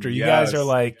go after. You guys are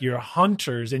like, you're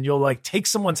hunters, and you'll like take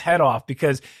someone's head off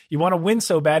because you want to win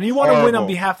so bad, and you want to win on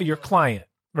behalf of your client.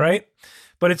 Right.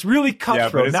 But it's really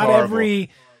cutthroat. It's not horrible.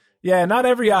 not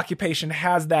every occupation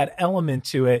has that element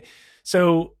to it.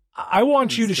 So I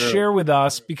want you to share with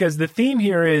us, because the theme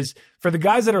here is for the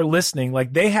guys that are listening,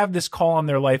 like they have this call on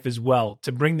their life as well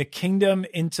to bring the kingdom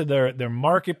into their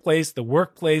marketplace, the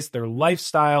workplace, their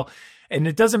lifestyle. And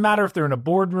it doesn't matter if they're in a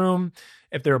boardroom,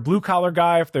 if they're a blue collar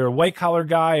guy, if they're a white collar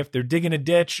guy, if they're digging a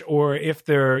ditch, or if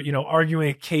they're, arguing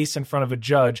a case in front of a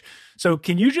judge. So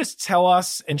can you just tell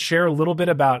us and share a little bit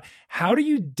about how do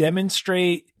you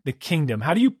demonstrate the kingdom?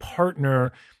 How do you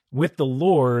partner with the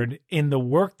Lord in the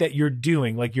work that you're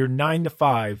doing, like your 9 to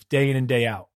 5, day in and day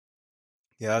out?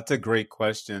 Yeah, that's a great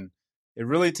question. It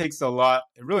really takes a lot.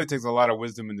 It really takes a lot of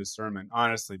wisdom and discernment,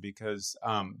 honestly, because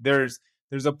there's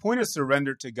a point of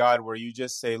surrender to God where you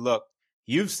just say, "Look,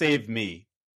 you've saved me.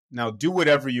 Now do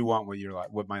whatever you want with your life,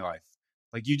 with my life."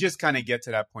 Like you just kind of get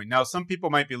to that point. Now, some people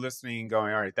might be listening and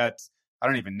going, "All right, I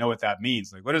don't even know what that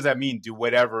means. Like, what does that mean? Do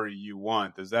whatever you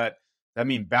want? Does that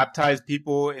mean baptize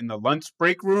people in the lunch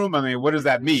break room? I mean, what does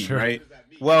that mean, Sure. right?"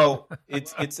 Well,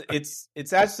 it's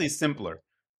actually simpler.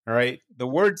 All right. The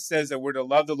word says that we're to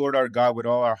love the Lord our God with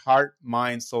all our heart,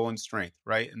 mind, soul, and strength,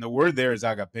 right? And the word there is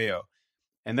agapeo.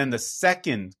 And then the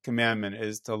second commandment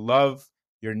is to love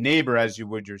your neighbor as you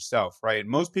would yourself, right? And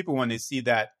most people, when they see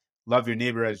that, love your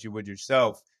neighbor as you would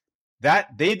yourself,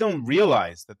 that they don't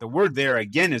realize that the word there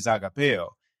again is agapeo.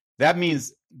 That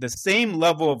means the same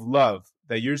level of love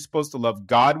that you're supposed to love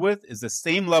God with is the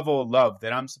same level of love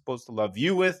that I'm supposed to love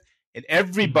you with and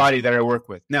everybody that I work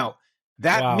with. Now,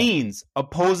 that means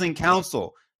opposing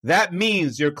counsel. That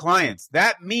means your clients.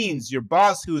 That means your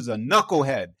boss who's a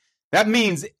knucklehead. That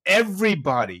means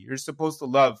everybody you're supposed to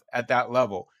love at that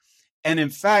level. And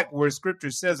in fact, where scripture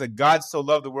says that God so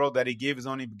loved the world that he gave his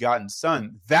only begotten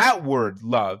son, that word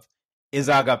love is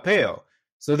agapeo.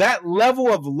 So that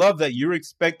level of love that you're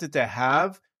expected to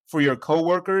have for your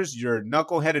coworkers, your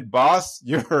knuckleheaded boss,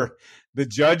 the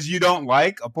judge you don't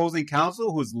like, opposing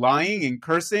counsel who's lying and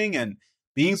cursing and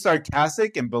being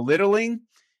sarcastic and belittling,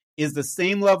 is the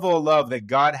same level of love that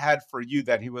God had for you,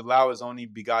 that he would allow his only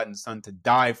begotten son to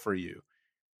die for you.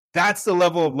 That's the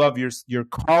level of love you're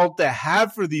called to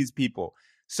have for these people.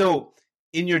 So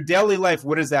in your daily life,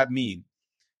 what does that mean?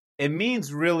 It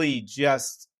means really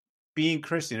just being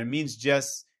Christian. It means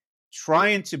just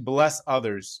trying to bless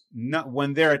others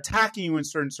when they're attacking you in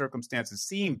certain circumstances,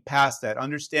 seeing past that,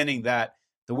 understanding that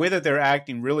the way that they're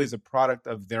acting really is a product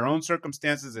of their own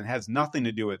circumstances and has nothing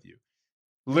to do with you.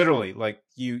 Literally, like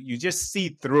you just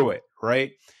see through it,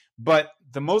 right? But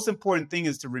the most important thing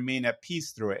is to remain at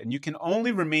peace through it. And you can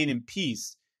only remain in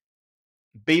peace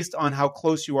based on how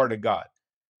close you are to God,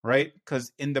 right?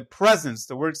 Because in the presence,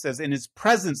 the word says, in his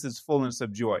presence is fullness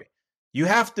of joy. You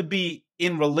have to be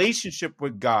in relationship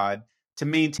with God to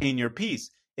maintain your peace.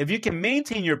 If you can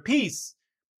maintain your peace,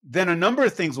 then a number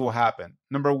of things will happen.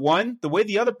 Number one, the way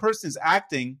the other person is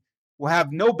acting will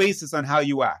have no basis on how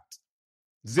you act.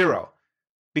 Zero.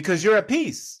 Because you're at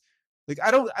peace. Like, I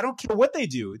don't care what they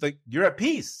do. Like, you're at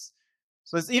peace.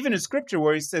 So it's even in scripture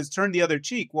where he says, turn the other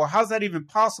cheek. Well, how's that even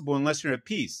possible unless you're at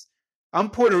peace? I'm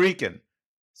Puerto Rican.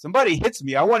 Somebody hits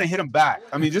me, I want to hit them back.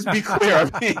 I mean, just be clear.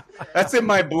 I mean, that's in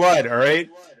my blood, all right?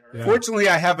 Yeah. Fortunately,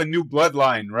 I have a new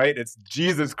bloodline, right? It's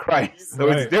Jesus Christ. So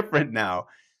It's different now.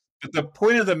 But the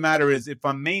point of the matter is, if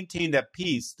I'm maintained at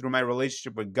peace through my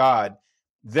relationship with God,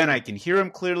 then I can hear him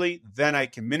clearly, then I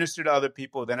can minister to other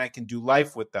people, then I can do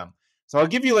life with them. So I'll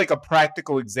give you like a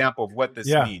practical example of what this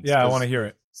means. Yeah, I want to hear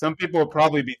it. Some people will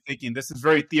probably be thinking, this is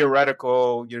very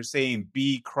theoretical. You're saying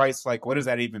be Christ-like. What does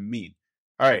that even mean?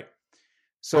 All right.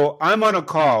 So I'm on a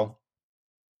call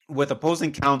with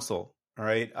opposing counsel. All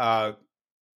right. I'll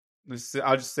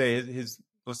just say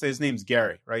let's say his name's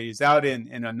Gary, right? He's out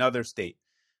in another state.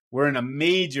 We're in a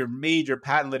major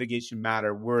patent litigation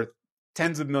matter worth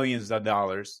tens of millions of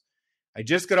dollars. I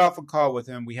just got off a call with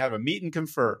him. We have a meet and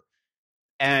confer.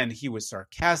 And he was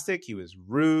sarcastic. He was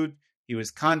rude. He was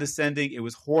condescending. It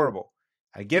was horrible.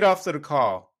 I get off to the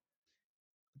call.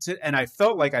 And I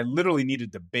felt like I literally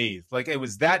needed to bathe. Like it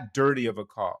was that dirty of a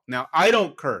call. Now, I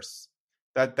don't curse.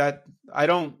 That's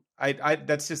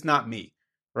just not me.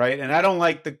 Right. And I don't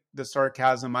like the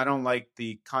sarcasm. I don't like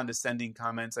the condescending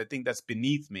comments. I think that's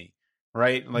beneath me.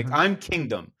 Right. Like I'm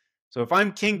kingdom. So if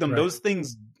I'm kingdom, those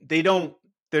things, they're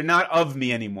not of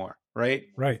me anymore. Right.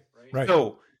 Right.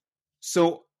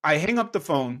 So I hang up the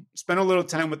phone, spend a little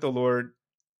time with the Lord,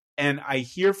 and I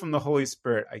hear from the Holy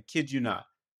Spirit, I kid you not,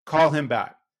 call him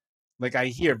back. Like I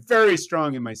hear very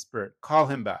strong in my spirit, call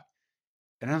him back.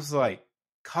 And I was like,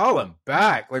 call him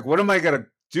back? Like, what am I going to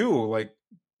do? Like,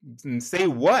 and say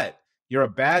what? You're a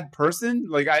bad person?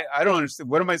 Like, I don't understand.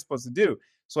 What am I supposed to do?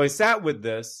 So I sat with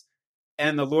this,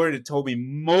 and the Lord had told me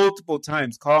multiple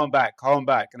times, call him back.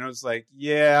 And I was like,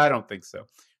 yeah, I don't think so.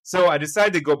 So I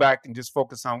decided to go back and just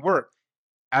focus on work.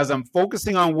 As I'm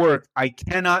focusing on work, I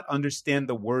cannot understand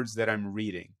the words that I'm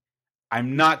reading.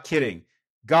 I'm not kidding.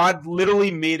 God literally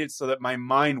made it so that my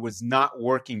mind was not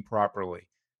working properly.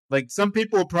 Like some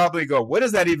people will probably go, what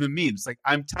does that even mean? It's like,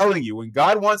 I'm telling you, when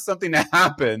God wants something to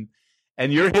happen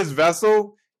and you're his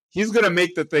vessel, he's going to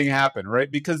make the thing happen, right?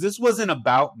 Because this wasn't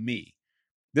about me.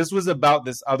 This was about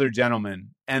this other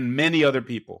gentleman and many other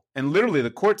people and literally the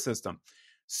court system.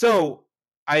 So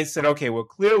I said, okay, well,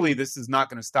 clearly this is not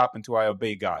going to stop until I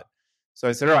obey God. So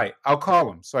I said, all right, I'll call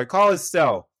him. So I call his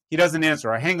cell. He doesn't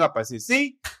answer. I hang up. I say,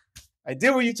 see, I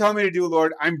did what you told me to do,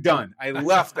 Lord. I'm done. I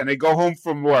left and I go home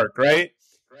from work, right?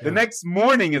 The next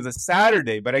morning is a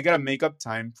Saturday, but I got to make up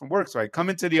time from work. So I come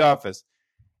into the office.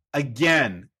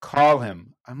 Again, call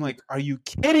him. I'm like, are you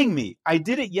kidding me? I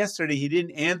did it yesterday. He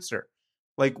didn't answer.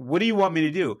 Like, what do you want me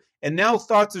to do? And now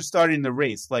thoughts are starting to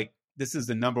race. Like, this is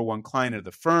the number one client of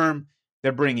the firm.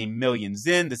 They're bringing millions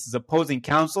in. This is opposing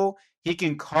counsel. He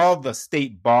can call the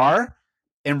state bar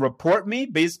and report me,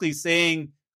 basically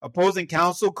saying opposing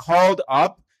counsel called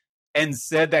up and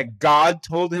said that God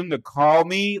told him to call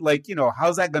me. Like,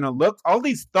 how's that going to look? All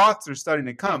these thoughts are starting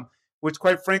to come, which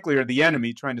quite frankly are the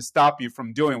enemy trying to stop you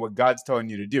from doing what God's telling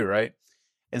you to do, right?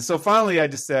 And so finally I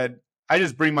just said, I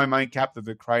just bring my mind captive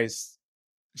to Christ.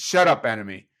 Shut up,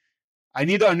 enemy. I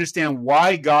need to understand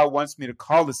why God wants me to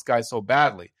call this guy so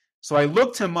badly. So I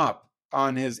looked him up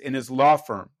in his law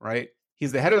firm, right?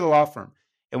 He's the head of the law firm.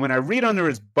 And when I read under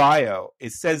his bio,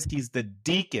 it says he's the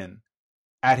deacon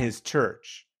at his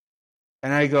church.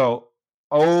 And I go,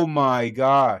 oh my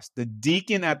gosh, the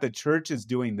deacon at the church is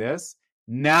doing this?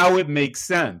 Now it makes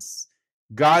sense.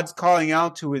 God's calling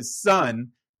out to his son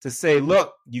to say,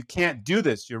 look, you can't do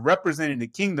this. You're representing the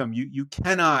kingdom. You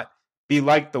cannot be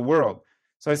like the world.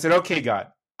 So I said, okay, God,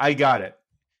 I got it.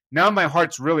 Now my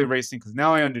heart's really racing because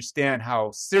now I understand how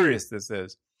serious this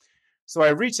is. So I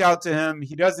reach out to him.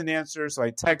 He doesn't answer. So I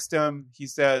text him. He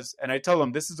says, and I tell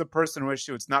him, this is a personal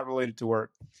issue. It's not related to work.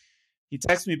 He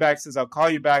texts me back, says, I'll call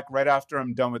you back right after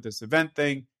I'm done with this event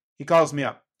thing. He calls me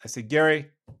up. I said, Gary,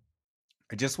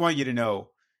 I just want you to know,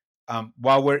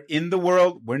 while we're in the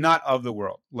world, we're not of the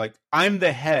world. Like, I'm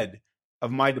the head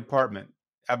of my department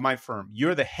at my firm.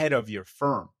 You're the head of your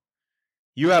firm.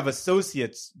 You have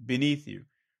associates beneath you.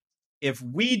 If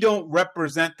we don't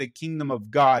represent the kingdom of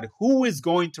God, who is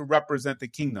going to represent the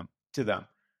kingdom to them?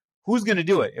 Who's going to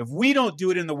do it? If we don't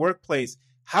do it in the workplace,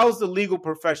 how's the legal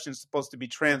profession supposed to be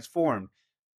transformed?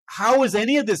 How is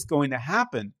any of this going to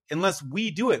happen unless we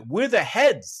do it? We're the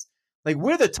heads. Like,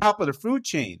 we're the top of the food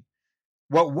chain.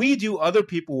 What we do, other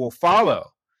people will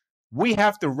follow. We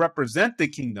have to represent the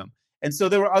kingdom. And so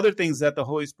there were other things that the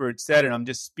Holy Spirit said, and I'm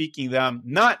just speaking them,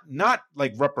 not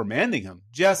like reprimanding him,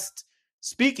 just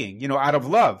speaking, out of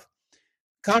love.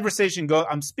 Conversation goes,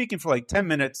 I'm speaking for like 10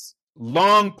 minutes,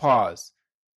 long pause.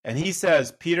 And he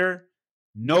says, Peter,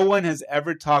 no one has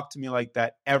ever talked to me like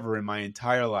that ever in my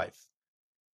entire life.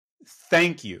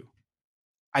 Thank you.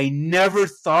 I never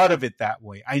thought of it that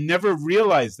way. I never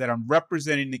realized that I'm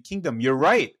representing the kingdom. You're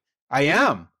right. I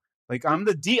am. Like, I'm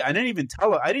the deacon. I didn't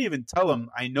even tell him,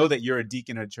 I know that you're a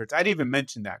deacon at a church. I didn't even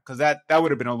mention that because that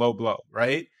would have been a low blow,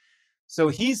 right? So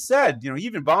he said, he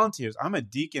even volunteers, I'm a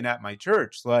deacon at my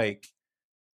church. Like,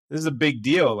 this is a big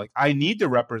deal. Like, I need to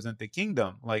represent the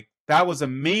kingdom. Like, that was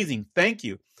amazing. Thank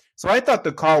you. So I thought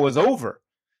the call was over.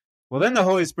 Well, then the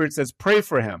Holy Spirit says, pray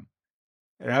for him.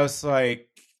 And I was like,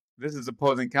 this is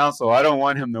opposing counsel. I don't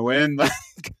want him to win. Like,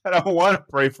 I don't want to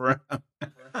pray for him.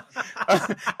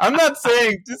 I'm not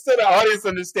saying, just so the audience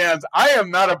understands, I am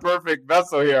not a perfect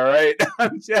vessel here, right?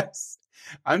 I'm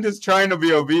just trying to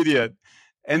be obedient.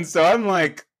 And so I'm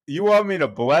like, you want me to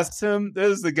bless him?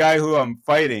 This is the guy who I'm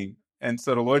fighting. And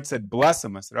so the Lord said, bless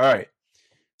him. I said, all right.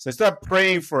 So I start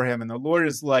praying for him. And the Lord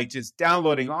is like just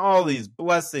downloading all these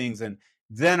blessings. And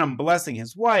then I'm blessing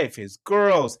his wife, his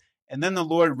girls. And then the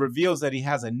Lord reveals that he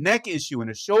has a neck issue and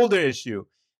a shoulder issue.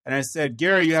 And I said,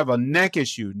 Gary, you have a neck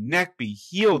issue. Neck be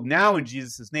healed now in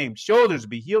Jesus' name. Shoulders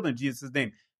be healed in Jesus'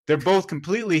 name. They're both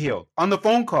completely healed. On the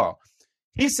phone call,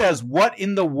 he says, what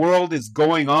in the world is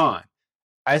going on?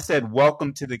 I said,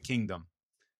 welcome to the kingdom.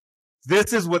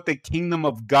 This is what the kingdom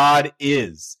of God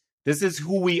is. This is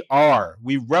who we are.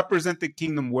 We represent the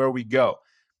kingdom where we go.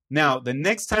 Now, the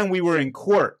next time we were in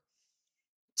court,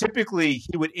 typically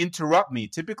he would interrupt me.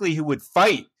 Typically he would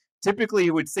fight. Typically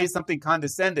he would say something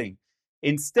condescending.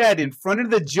 Instead, in front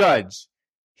of the judge,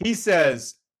 he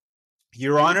says,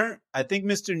 Your Honor, I think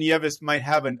Mr. Nieves might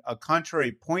have a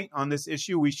contrary point on this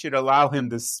issue. We should allow him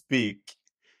to speak.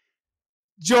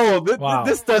 Joel,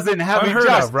 this doesn't happen. Unheard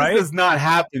Josh, of, right? This does not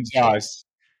happen, Josh.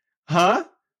 Huh?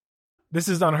 This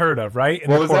is unheard of, right? In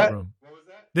what the was courtroom. That? What was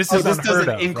that? This is unheard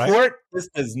of, in right? court, this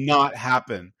does not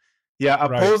happen. Yeah,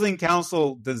 opposing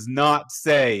counsel does not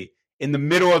say in the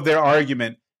middle of their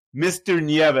argument, Mr.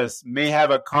 Nieves may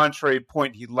have a contrary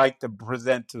point he'd like to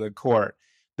present to the court.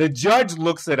 The judge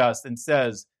looks at us and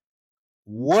says,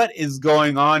 what is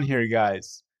going on here,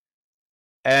 guys?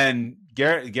 And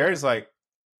Gary's like,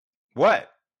 what?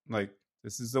 Like,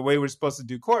 this is the way we're supposed to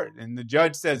do court. And the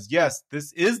judge says, yes,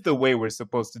 this is the way we're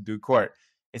supposed to do court.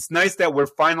 It's nice that we're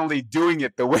finally doing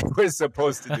it the way we're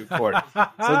supposed to do court. So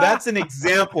that's an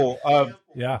example of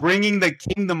bringing the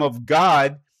kingdom of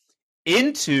God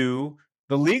into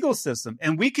the legal system.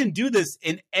 And we can do this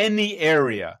in any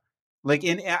area. Like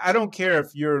I don't care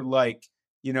if you're like,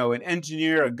 you know, an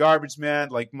engineer, a garbage man.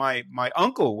 Like my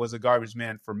uncle was a garbage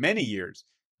man for many years,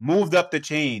 moved up the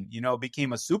chain, you know,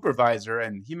 became a supervisor,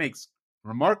 and he makes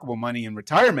remarkable money in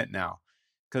retirement now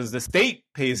because the state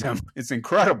pays him. It's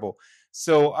incredible.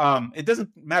 So it doesn't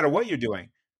matter what you're doing.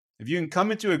 If you can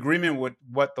come into agreement with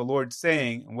what the Lord's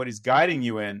saying and what he's guiding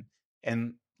you in,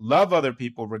 and love other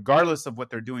people regardless of what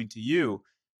they're doing to you,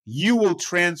 you will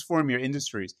transform your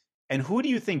industries. And who do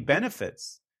you think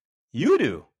benefits? You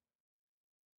do.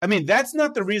 I mean, that's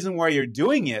not the reason why you're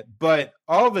doing it, but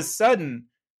all of a sudden,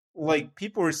 like,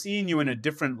 people are seeing you in a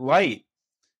different light.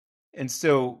 And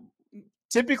so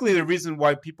typically the reason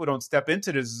why people don't step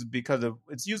into this is because of,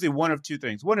 it's usually one of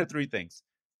three things: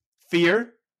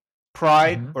 fear,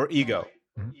 pride, or ego.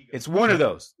 It's one of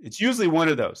those. It's usually one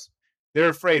of those. They're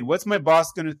afraid. What's my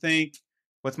boss going to think?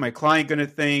 What's my client going to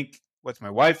think? What's my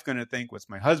wife going to think? What's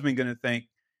my husband going to think?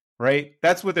 Right?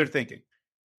 That's what they're thinking.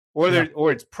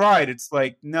 Or it's pride. It's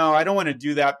like, no, I don't want to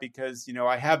do that because, you know,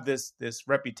 I have this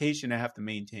reputation I have to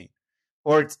maintain.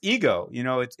 Or it's ego. You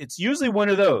know, it's usually one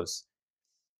of those.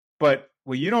 But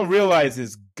what you don't realize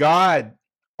is God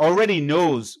already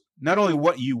knows not only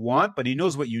what you want, but he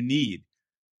knows what you need.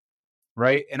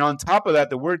 Right? And on top of that,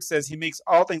 the word says he makes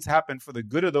all things happen for the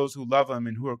good of those who love him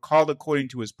and who are called according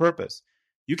to his purpose.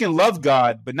 You can love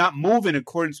God, but not move in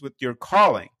accordance with your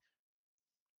calling.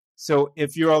 So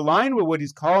if you're aligned with what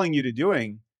he's calling you to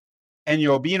doing and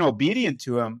you're being obedient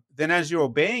to him, then as you're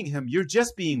obeying him, you're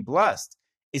just being blessed.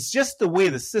 It's just the way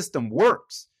the system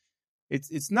works.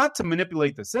 It's not to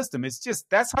manipulate the system. It's just,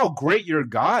 that's how great your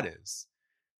God is.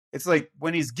 It's like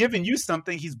when he's giving you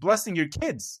something, he's blessing your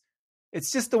kids. It's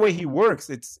just the way he works.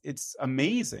 It's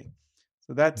amazing.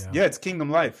 So that's, it's kingdom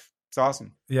life. It's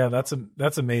awesome. Yeah,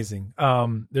 that's amazing.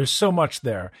 There's so much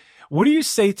there. What do you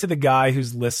say to the guy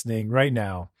who's listening right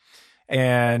now?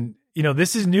 And, you know,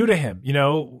 this is new to him. You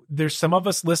know, there's some of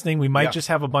us listening, we might just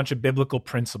have a bunch of biblical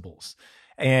principles.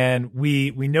 And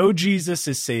we know Jesus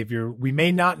is Savior. We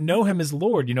may not know him as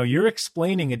Lord. You know, you're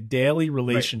explaining a daily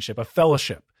relationship, a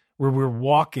fellowship where we're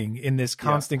walking in this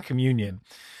constant communion.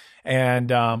 And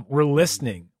we're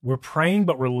listening. We're praying,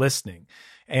 but we're listening.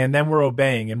 And then we're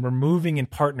obeying and we're moving in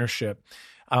partnership.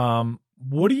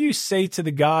 What do you say to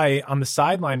the guy on the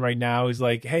sideline right now who's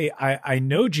like, hey, I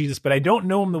know Jesus, but I don't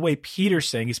know him the way Peter's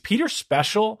saying? Is Peter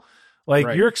special?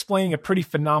 Like, you're explaining a pretty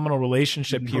phenomenal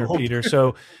relationship here, Peter.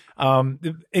 So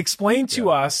explain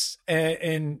to us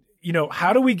and, you know,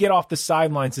 how do we get off the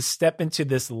sidelines to step into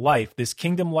this life, this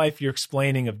kingdom life you're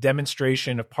explaining of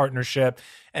demonstration, of partnership,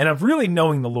 and of really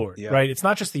knowing the Lord, right? It's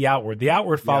not just the outward. The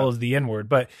outward follows the inward,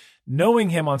 but knowing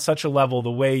him on such a level,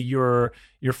 the way you're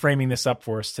framing this up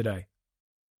for us today.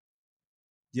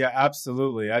 Yeah,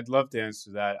 absolutely. I'd love to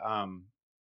answer that.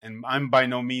 And I'm by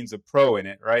no means a pro in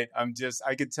it, right?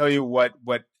 I could tell you what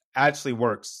actually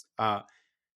works.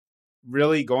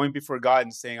 Really going before God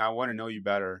and saying, I want to know you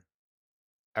better.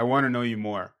 I want to know you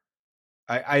more.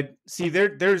 I see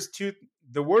there's two.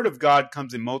 The word of God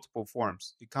comes in multiple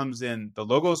forms. It comes in the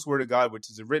Logos word of God, which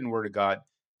is a written word of God.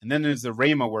 And then there's the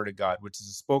Rhema word of God, which is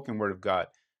a spoken word of God.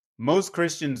 Most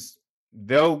Christians,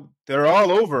 they're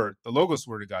all over the Logos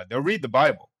word of God. They'll read the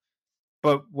Bible.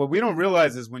 But what we don't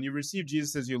realize is when you receive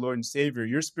Jesus as your Lord and Savior,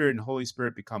 your spirit and Holy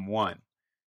Spirit become one.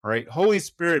 Right? Holy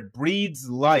Spirit breathes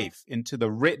life into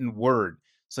the written word.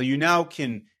 So you now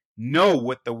can know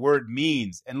what the word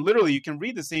means. And literally you can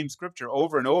read the same scripture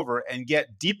over and over and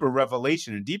get deeper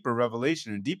revelation and deeper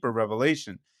revelation and deeper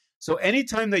revelation. So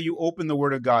anytime that you open the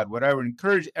word of God, what I would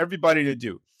encourage everybody to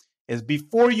do is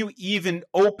before you even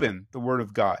open the word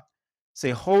of God,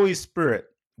 say, Holy Spirit,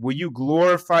 will you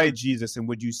glorify Jesus and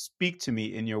would you speak to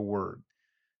me in your word?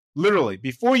 Literally,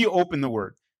 before you open the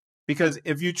word. Because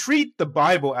if you treat the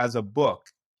Bible as a book,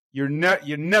 you're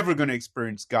never going to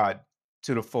experience God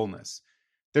to the fullness.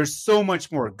 There's so much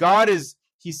more.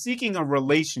 He's seeking a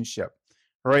relationship,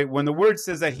 right? When the word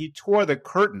says that he tore the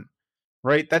curtain,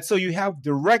 right? That's so you have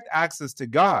direct access to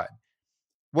God.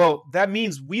 Well, that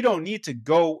means we don't need to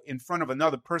go in front of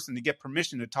another person to get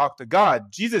permission to talk to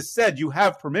God. Jesus said you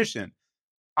have permission.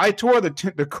 I tore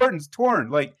the curtain's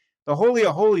torn. Like the Holy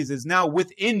of Holies is now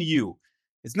within you.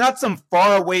 It's not some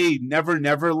faraway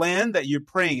never land that you're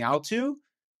praying out to.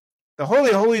 The Holy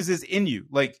of Holies is in you.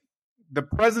 Like the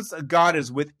presence of God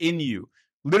is within you,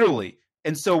 literally.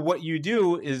 And so what you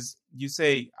do is you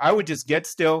say, I would just get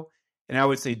still and I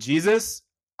would say, Jesus,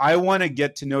 I want to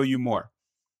get to know you more.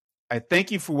 I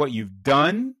thank you for what you've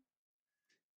done.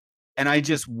 And I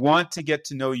just want to get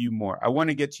to know you more. I want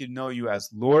to get to know you as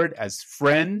Lord, as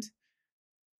friend.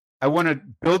 I want to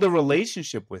build a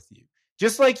relationship with you.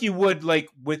 Just like you would like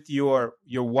with your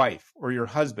wife or your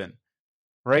husband,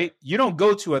 right? You don't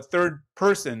go to a third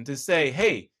person to say,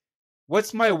 hey,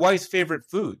 what's my wife's favorite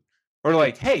food? Or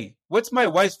like, hey, what's my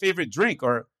wife's favorite drink?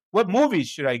 Or what movies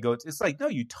should I go to? It's like, no,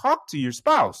 you talk to your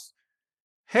spouse.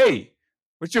 Hey,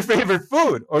 what's your favorite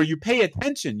food? Or you pay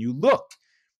attention, you look.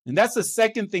 And that's the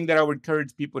second thing that I would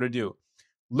encourage people to do.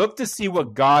 Look to see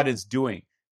what God is doing.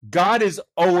 God is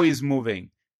always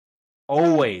moving.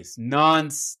 Always,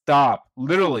 non-stop.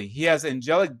 Literally, he has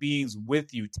angelic beings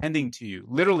with you, tending to you,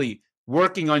 literally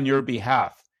working on your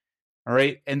behalf. All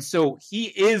right. And so he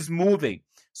is moving.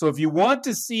 So if you want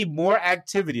to see more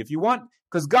activity, if you want,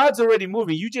 because God's already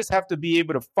moving, you just have to be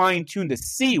able to fine tune to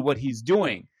see what he's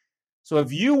doing. So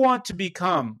if you want to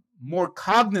become more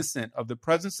cognizant of the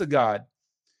presence of God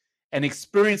and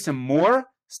experience him more,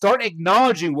 start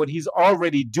acknowledging what he's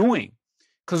already doing.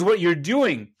 Because what you're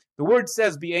doing, the word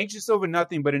says, be anxious over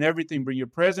nothing, but in everything, bring your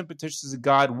prayers and petitions to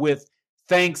God with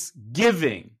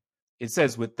thanksgiving. It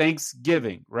says with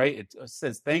thanksgiving, right? It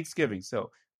says thanksgiving.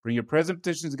 So bring your prayers and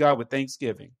petitions to God with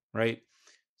thanksgiving, right?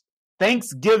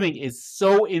 Thanksgiving is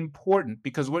so important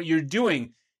because what you're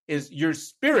doing is your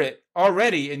spirit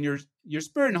already, and your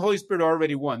spirit and Holy Spirit are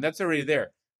already one. That's already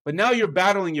there. But now you're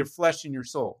battling your flesh and your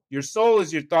soul. Your soul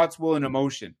is your thoughts, will, and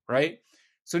emotion, right?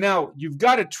 So now you've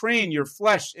got to train your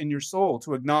flesh and your soul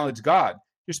to acknowledge God.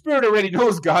 Your spirit already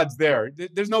knows God's there.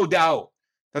 There's no doubt.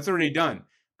 That's already done.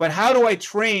 But how do I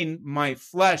train my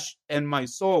flesh and my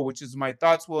soul, which is my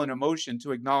thoughts, will, and emotion,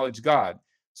 to acknowledge God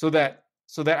so that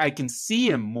I can see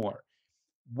him more?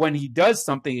 When he does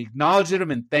something, acknowledge him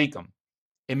and thank him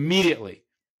immediately.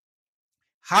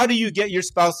 How do you get your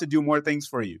spouse to do more things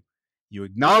for you? You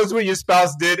acknowledge what your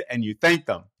spouse did and you thank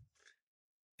them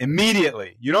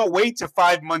immediately. You don't wait to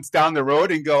 5 months down the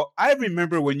road and go, I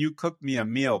remember when you cooked me a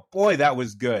meal. Boy, that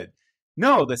was good.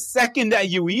 No, the second that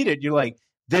you eat it, you're like,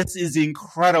 this is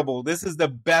incredible. This is the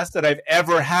best that I've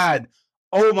ever had.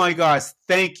 Oh my gosh,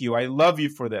 thank you. I love you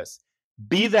for this.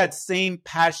 Be that same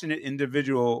passionate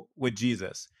individual with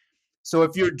Jesus. So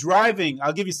if you're driving,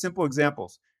 I'll give you simple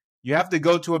examples. You have to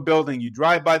go to a building, you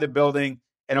drive by the building,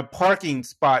 and a parking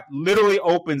spot literally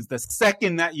opens the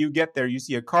second that you get there. You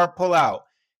see a car pull out.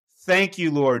 Thank you,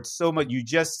 Lord, so much. You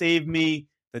just saved me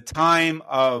the time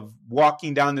of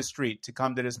walking down the street to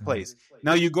come to this place.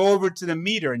 Now you go over to the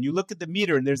meter and you look at the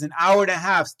meter and there's an hour and a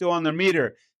half still on the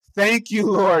meter. Thank you,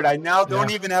 Lord. I now don't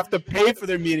even have to pay for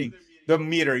the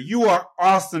meter. You are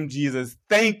awesome, Jesus.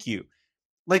 Thank you.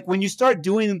 Like when you start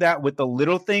doing that with the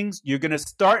little things, you're going to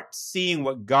start seeing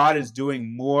what God is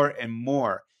doing more and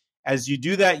more. As you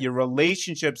do that, your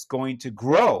relationship's going to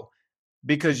grow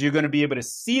because you're going to be able to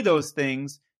see those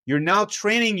things. You're now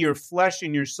training your flesh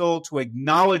and your soul to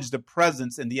acknowledge the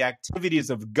presence and the activities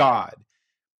of God.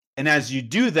 And as you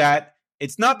do that,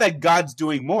 it's not that God's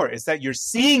doing more, it's that you're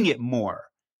seeing it more.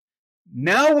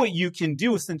 Now what you can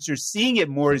do, since you're seeing it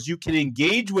more, is you can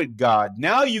engage with God.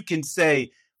 Now you can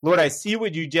say, Lord, I see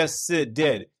what you just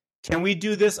did. Can we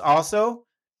do this also?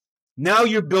 Now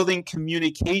you're building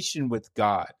communication with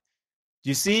God. Do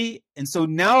you see? And so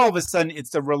now all of a sudden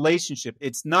it's a relationship.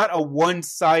 It's not a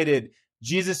one-sided,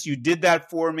 Jesus, you did that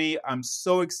for me. I'm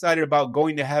so excited about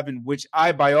going to heaven, which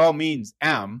I by all means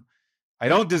am. I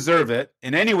don't deserve it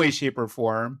in any way, shape, or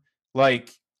form.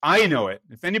 Like, I know it.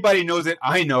 If anybody knows it,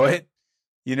 I know it.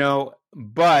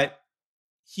 But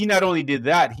he not only did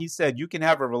that, he said, you can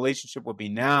have a relationship with me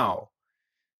now.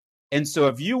 And so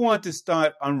if you want to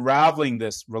start unraveling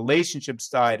this relationship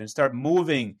side and start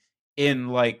moving in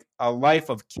like a life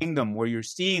of kingdom where you're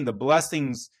seeing the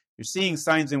blessings, you're seeing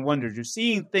signs and wonders, you're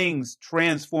seeing things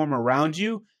transform around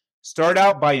you, start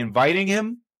out by inviting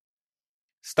him.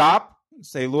 Stop.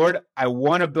 Say, Lord, I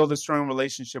want to build a strong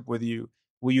relationship with you.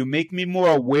 Will you make me more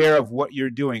aware of what you're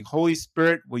doing? Holy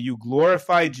Spirit, will you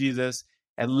glorify Jesus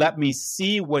and let me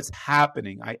see what's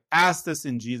happening? I ask this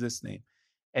in Jesus' name.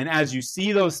 And as you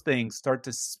see those things, start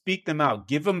to speak them out.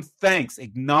 Give them thanks.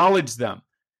 Acknowledge them.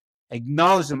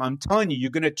 Acknowledge them. I'm telling you,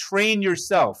 you're going to train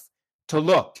yourself to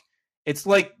look. It's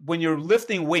like when you're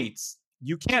lifting weights,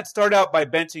 you can't start out by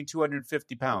benching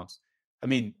 250 pounds. I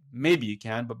mean, maybe you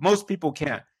can, but most people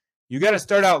can't. You got to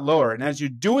start out lower. And as you're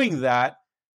doing that,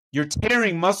 you're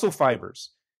tearing muscle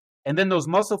fibers. And then those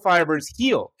muscle fibers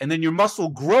heal. And then your muscle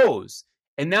grows.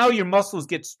 And now your muscles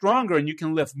get stronger and you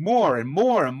can lift more and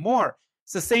more and more.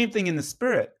 It's the same thing in the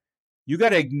spirit. You got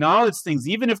to acknowledge things,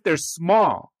 even if they're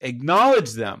small.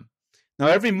 Acknowledge them. Now,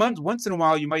 every month, once in a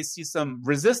while, you might see some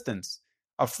resistance.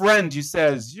 a friend who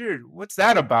says, what's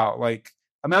that about? Like,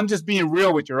 I mean, I'm just being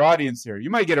real with your audience here. You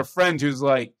might get a friend who's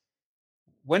like,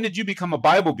 when did you become a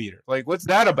Bible beater? Like, what's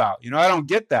that about? I don't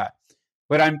get that.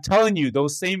 But I'm telling you,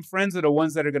 those same friends are the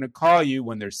ones that are going to call you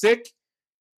when they're sick,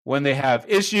 when they have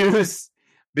issues,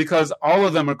 because all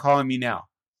of them are calling me now.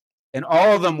 And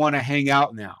all of them want to hang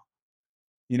out now.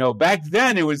 Back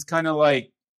then it was kind of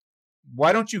like,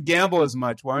 why don't you gamble as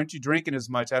much? Why aren't you drinking as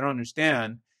much? I don't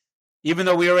understand. Even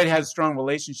though we already had a strong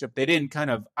relationship, they didn't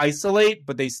kind of isolate,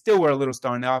 but they still were a little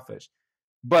standoffish.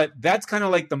 But that's kind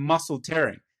of like the muscle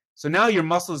tearing. So now your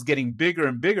muscle is getting bigger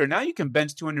and bigger. Now you can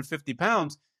bench 250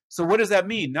 pounds. So what does that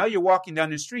mean? Now you're walking down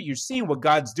the street, you're seeing what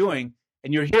God's doing,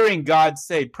 and you're hearing God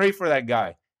say, pray for that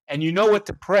guy. And you know what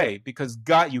to pray because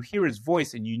God, you hear his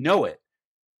voice and you know it.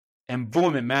 And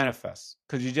boom, it manifests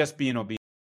because you're just being obedient.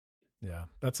 Yeah,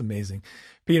 that's amazing.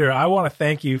 Peter, I want to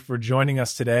thank you for joining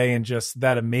us today and just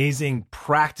that amazing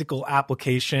practical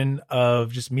application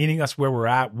of just meeting us where we're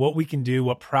at, what we can do,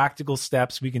 what practical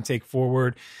steps we can take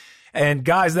forward. And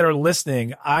guys that are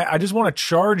listening, I just want to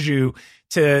charge you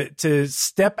to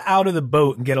step out of the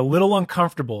boat and get a little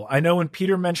uncomfortable. I know when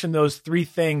Peter mentioned those 3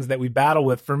 things that we battle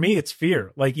with, for me, it's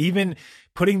fear. Like even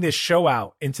putting this show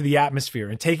out into the atmosphere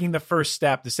and taking the first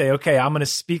step to say, okay, I'm going to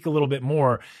speak a little bit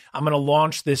more. I'm going to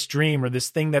launch this dream or this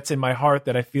thing that's in my heart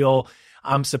that I feel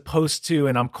I'm supposed to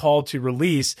and I'm called to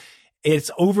release.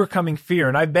 It's overcoming fear.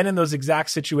 And I've been in those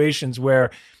exact situations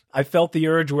where I felt the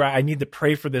urge where I need to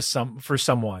pray for for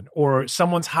someone, or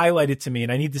someone's highlighted to me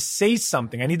and I need to say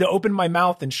something. I need to open my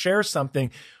mouth and share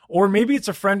something. Or maybe it's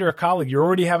a friend or a colleague. You're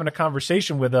already having a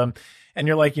conversation with them and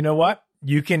you're like, you know what?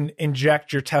 You can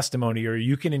inject your testimony or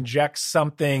you can inject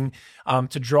something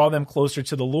to draw them closer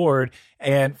to the Lord.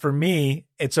 And for me,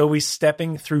 it's always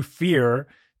stepping through fear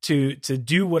to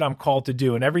do what I'm called to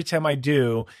do. And every time I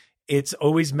do, it's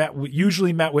always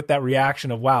usually met with that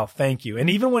reaction of, wow, thank you. And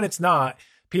even when it's not,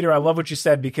 Peter, I love what you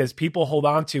said because people hold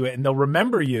on to it and they'll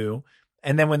remember you.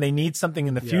 And then when they need something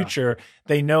in the future,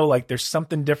 they know like there's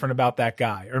something different about that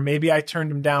guy. Or maybe I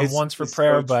turned him down once for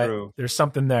prayer, but there's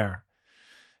something there.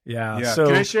 Yeah. So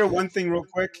can I share one thing real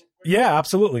quick? Yeah,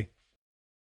 absolutely.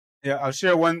 Yeah, I'll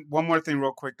share one more thing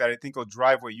real quick that I think will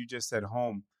drive what you just said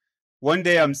home. One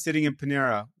day I'm sitting in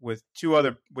Panera with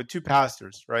two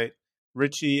pastors, right?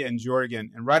 Richie and Jorgen.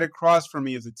 And right across from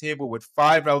me is a table with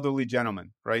 5 elderly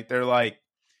gentlemen, right? They're like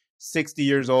 60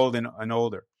 years old and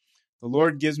older. The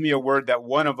Lord gives me a word that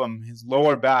one of them, his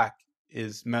lower back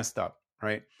is messed up,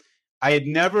 right? I had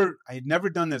never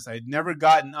done this. I had never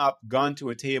gone to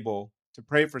a table to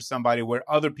pray for somebody where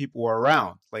other people were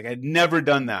around. Like I'd never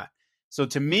done that. So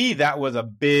to me, that was a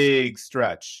big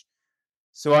stretch.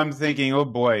 So I'm thinking, oh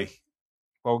boy,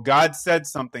 well, God said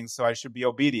something, so I should be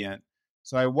obedient.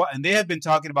 And they had been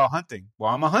talking about hunting.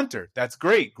 Well, I'm a hunter. That's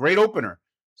great. Great opener.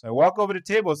 So I walk over to the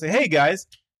table and say, hey guys,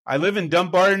 I live in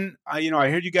Dumbarton. I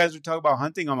heard you guys were talking about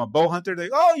hunting. I'm a bow hunter. They're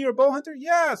like, oh, you're a bow hunter?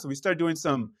 Yeah. So we started doing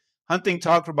some hunting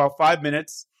talk for about 5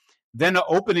 minutes. Then the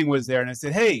opening was there. And I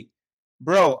said, hey,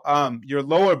 bro, your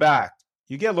lower back,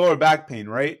 you get lower back pain,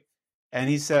 right? And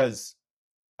he says,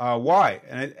 why?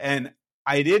 And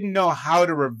I didn't know how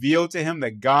to reveal to him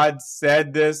that God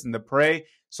said this and to pray.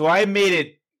 So I made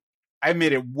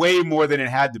it way more than it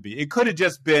had to be. It could have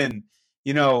just been,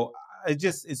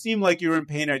 it seemed like you were in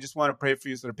pain. I just want to pray for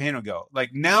you so the pain will go. Like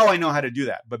now I know how to do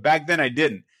that. But back then I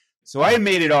didn't. So I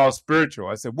made it all spiritual.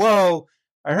 I said, well,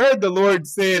 I heard the Lord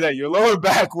say that your lower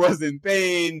back was in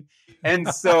pain. And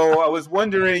so I was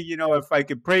wondering, if I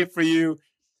could pray for you.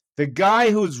 The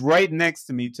guy who's right next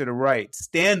to me to the right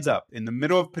stands up in the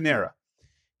middle of Panera.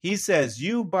 He says,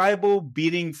 you Bible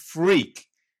beating freak.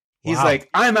 He's like,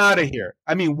 I'm out of here.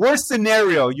 I mean, worst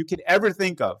scenario you could ever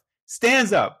think of.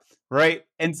 Stands up, right?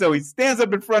 And so he stands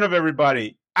up in front of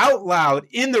everybody out loud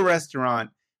in the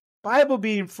restaurant. Bible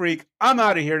beating freak, I'm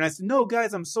out of here. And I said, no,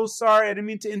 guys, I'm so sorry. I didn't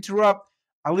mean to interrupt.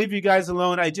 I'll leave you guys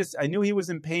alone. I knew he was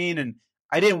in pain and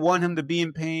I didn't want him to be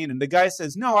in pain. And the guy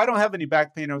says, no, I don't have any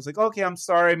back pain. I was like, okay, I'm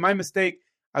sorry. My mistake.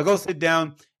 I go sit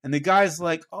down. And the guy's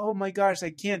like, oh my gosh, I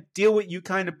can't deal with you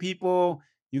kind of people.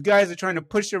 You guys are trying to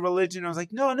push your religion. I was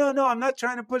like, no, I'm not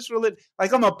trying to push religion.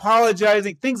 Like I'm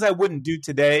apologizing. Things I wouldn't do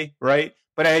today, right?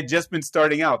 But I had just been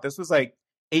starting out. This was like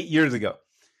 8 years ago.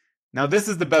 Now this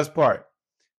is the best part.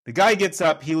 The guy gets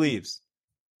up, he leaves.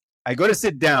 I go to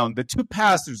sit down. The 2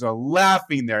 pastors are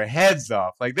laughing their heads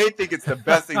off. Like they think it's the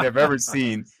best thing they've ever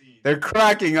seen. They're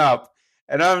cracking up.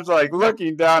 And I was like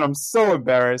looking down. I'm so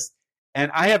embarrassed. And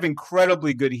I have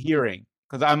incredibly good hearing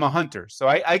because I'm a hunter. So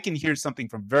I can hear something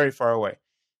from very far away.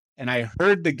 And I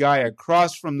heard the guy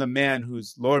across from the man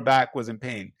whose lower back was in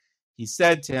pain. He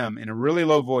said to him in a really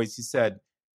low voice, he said,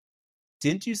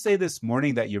 didn't you say this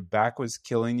morning that your back was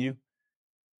killing you?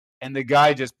 And the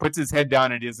guy just puts his head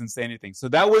down and he doesn't say anything. So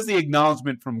that was the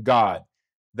acknowledgement from God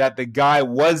that the guy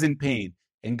was in pain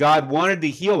and God wanted to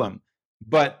heal him.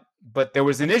 But there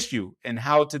was an issue in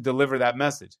how to deliver that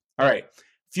message. All right.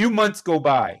 Few months go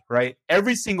by, right?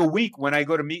 Every single week when I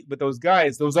go to meet with those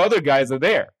guys, those other guys are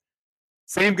there.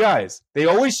 Same guys. They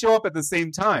always show up at the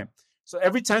same time. So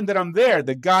every time that I'm there,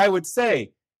 the guy would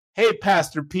say, "Hey,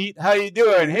 Pastor Pete, how you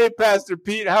doing? Hey, Pastor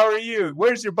Pete, how are you?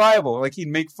 Where's your Bible?" Like he'd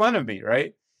make fun of me,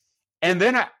 right? And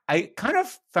then I kind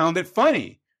of found it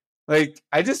funny. Like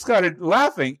I just started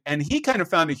laughing, and he kind of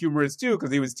found it humorous too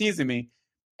because he was teasing me.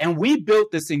 And we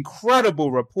built this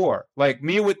incredible rapport, like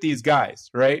me with these guys,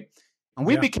 right? And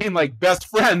we became like best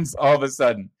friends all of a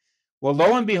sudden. Well,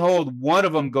 lo and behold, one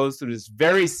of them goes through this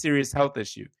very serious health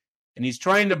issue, and he's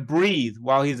trying to breathe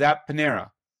while he's at Panera.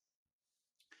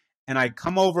 And I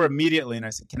come over immediately and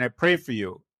I said, "Can I pray for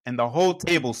you?" And the whole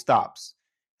table stops.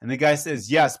 And the guy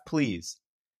says, "Yes, please."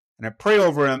 And I pray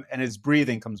over him and his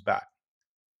breathing comes back.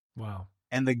 Wow.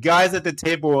 And the guys at the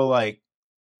table were like,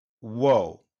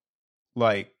 "Whoa,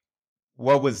 like,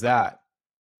 what was that?"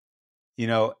 You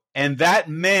know, and that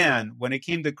man, when it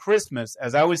came to Christmas,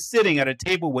 as I was sitting at a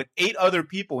table with 8 other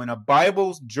people in a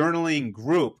Bible journaling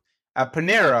group at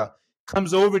Panera,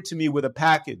 comes over to me with a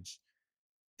package.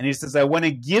 And he says, "I want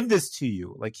to give this to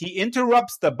you." Like he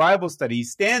interrupts the Bible study. He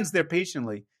stands there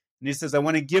patiently. And he says, "I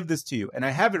want to give this to you." And I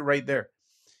have it right there.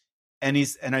 And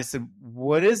I said,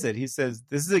 "What is it?" He says,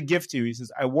 "This is a gift to you." He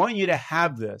says, "I want you to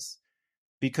have this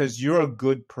because you're a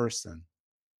good person."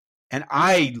 And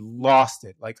I lost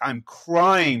it. Like I'm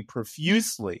crying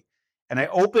profusely. And I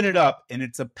open it up and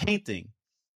it's a painting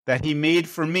that he made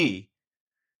for me.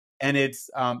 And it's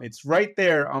right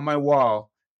there on my wall.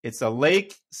 It's a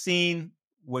lake scene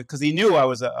because he knew I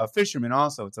was a fisherman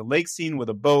also. It's a lake scene with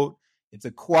a boat. It's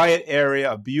a quiet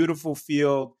area, a beautiful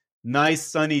field, nice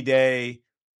sunny day.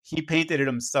 He painted it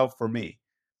himself for me.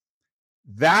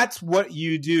 That's what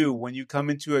you do when you come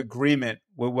into agreement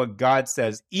with what God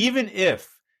says, even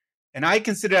if, and I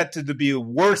consider that to be the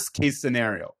worst case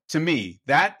scenario to me.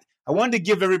 That I wanted to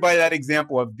give everybody that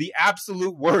example of the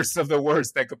absolute worst of the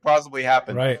worst that could possibly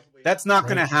happen. Right. That's not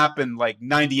going to happen like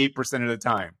 98% of the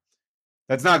time.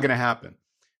 That's not going to happen.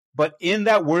 But in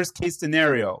that worst case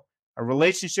scenario, a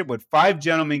relationship with 5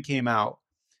 gentlemen came out.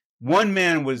 One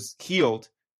man was healed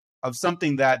of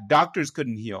something that doctors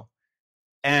couldn't heal.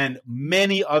 And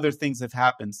many other things have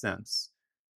happened since.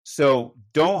 So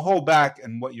don't hold back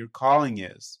in what your calling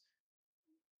is.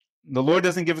 The Lord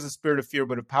doesn't give us a spirit of fear,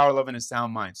 but of power, love, and a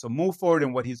sound mind. So move forward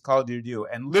in what he's called you to do.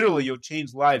 And literally, you'll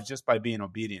change lives just by being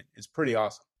obedient. It's pretty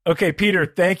awesome. Okay, Peter,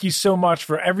 thank you so much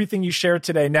for everything you shared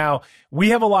today. Now, we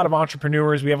have a lot of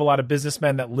entrepreneurs, we have a lot of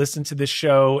businessmen that listen to this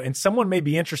show, and someone may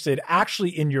be interested actually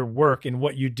in your work and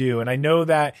what you do. And I know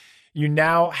that you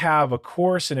now have a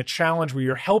course and a challenge where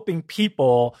you're helping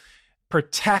people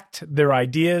protect their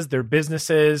ideas, their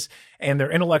businesses, and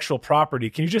their intellectual property.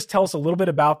 Can you just tell us a little bit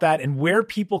about that and where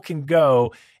people can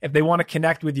go if they want to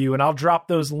connect with you? And I'll drop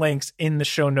those links in the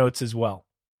show notes as well.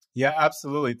 Yeah,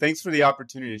 absolutely. Thanks for the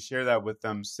opportunity to share that with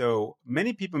them. So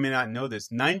many people may not know this.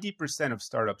 90% of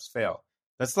startups fail.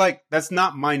 That's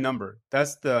not my number.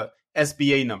 That's the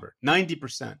SBA number,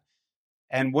 90%.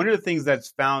 And one of the things that's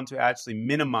found to actually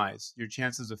minimize your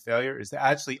chances of failure is to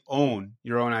actually own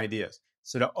your own ideas.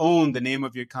 So to own the name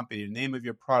of your company, the name of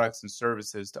your products and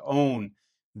services, to own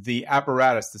the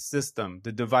apparatus, the system,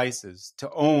 the devices, to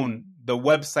own the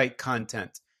website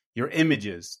content, your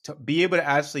images, to be able to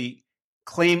actually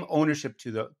claim ownership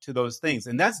to those things.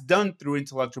 And that's done through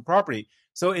intellectual property.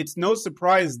 So it's no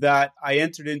surprise that I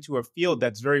entered into a field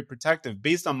that's very protective.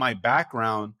 Based on my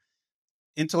background,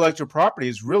 intellectual property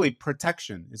is really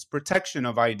protection. It's protection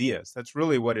of ideas. That's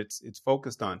really what it's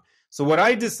focused on. So what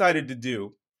I decided to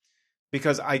do,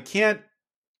 because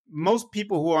most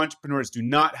people who are entrepreneurs do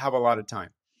not have a lot of time.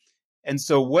 And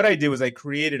so what I did was I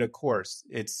created a course.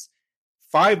 It's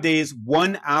 5 days,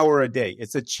 1 hour a day.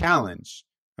 It's a challenge.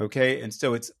 Okay. And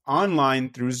so it's online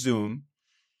through Zoom.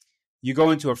 You go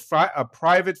into a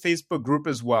private Facebook group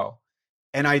as well.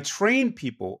 And I train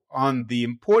people on the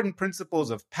important principles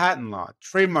of patent law,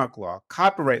 trademark law,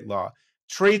 copyright law,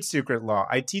 trade secret law.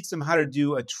 I teach them how to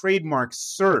do a trademark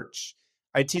search.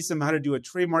 I teach them how to do a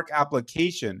trademark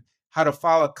application, how to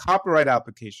file a copyright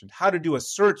application, how to do a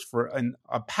search for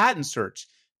a patent search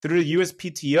through the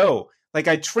USPTO. Like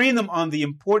I train them on the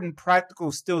important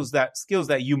practical skills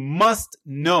that you must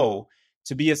know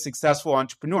to be a successful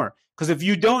entrepreneur. Because if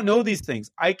you don't know these things,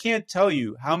 I can't tell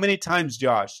you how many times,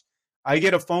 Josh, I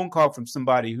get a phone call from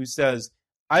somebody who says,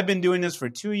 "I've been doing this for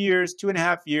 2 years,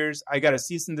 2.5 years. I got a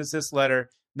cease and desist letter.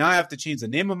 Now I have to change the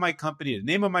name of my company, the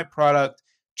name of my product,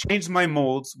 change my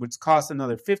molds, which costs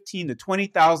another $15,000 to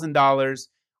 $20,000,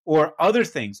 or other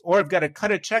things. Or I've got to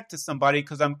cut a check to somebody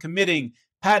because I'm committing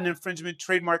patent infringement,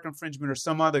 trademark infringement, or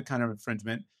some other kind of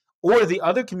infringement. Or the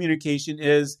other communication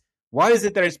is, why is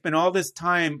it that I spent all this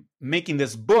time making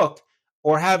this book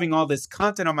or having all this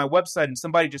content on my website and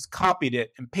somebody just copied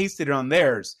it and pasted it on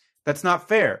theirs? That's not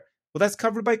fair. Well, that's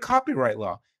covered by copyright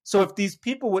law. So if these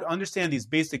people would understand these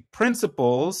basic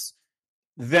principles,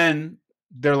 then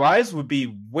their lives would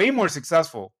be way more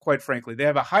successful, quite frankly. They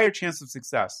have a higher chance of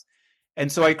success. And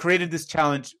so I created this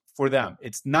challenge for them.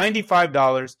 It's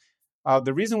 $95.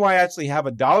 The reason why I actually have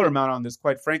a dollar amount on this,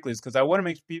 quite frankly, is because I want to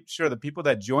make sure the people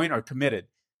that join are committed.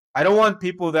 I don't want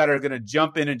people that are going to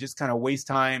jump in and just kind of waste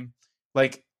time.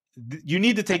 Like, you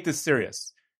need to take this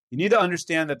serious. You need to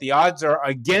understand that the odds are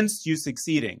against you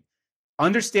succeeding.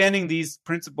 Understanding these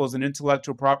principles in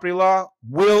intellectual property law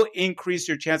will increase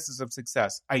your chances of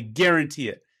success. I guarantee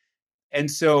it. And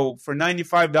so for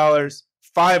 $95,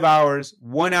 5 hours,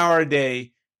 1 hour a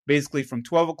day, basically from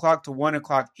 12 o'clock to 1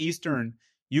 o'clock Eastern,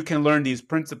 you can learn these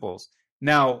principles.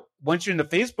 Now, once you're in the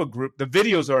Facebook group, the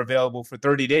videos are available for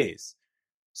 30 days.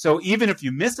 So even if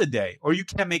you miss a day or you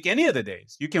can't make any of the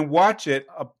days, you can watch it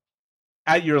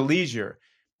at your leisure.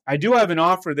 I do have an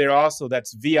offer there also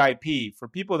that's VIP for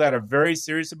people that are very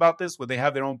serious about this, where they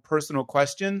have their own personal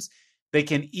questions. They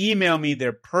can email me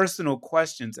their personal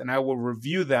questions and I will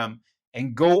review them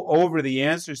and go over the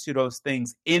answers to those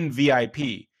things in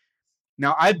VIP.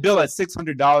 Now, I bill at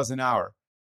 $600 an hour.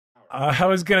 I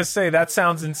was going to say, that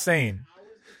sounds insane.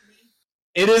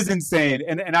 It is insane.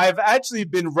 And I've actually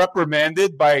been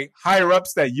reprimanded by higher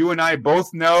ups that you and I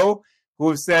both know who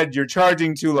have said you're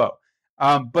charging too low.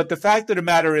 But the fact of the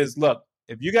matter is, look,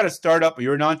 if you got a startup or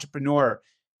you're an entrepreneur,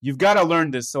 you've got to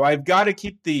learn this. So I've got to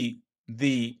keep the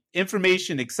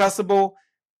information accessible,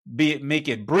 make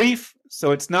it brief.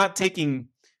 So it's not taking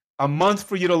a month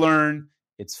for you to learn.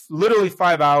 It's literally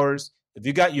 5 hours. If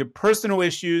you got your personal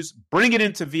issues, bring it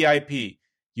into VIP.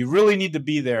 You really need to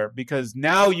be there because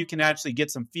now you can actually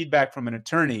get some feedback from an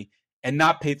attorney and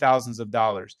not pay thousands of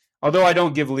dollars. Although I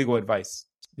don't give legal advice.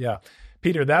 Yeah.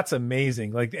 Peter, that's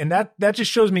amazing. And that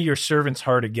just shows me your servant's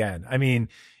heart again. I mean,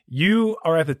 you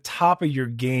are at the top of your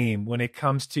game when it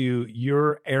comes to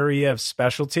your area of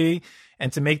specialty,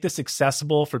 and to make this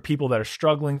accessible for people that are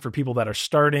struggling, for people that are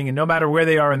starting, and no matter where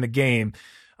they are in the game.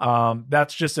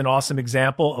 That's just an awesome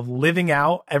example of living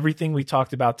out everything we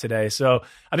talked about today. So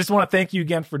I just want to thank you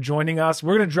again for joining us.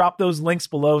 We're going to drop those links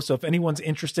below. So if anyone's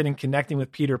interested in connecting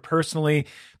with Peter personally,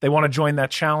 they want to join that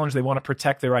challenge, they want to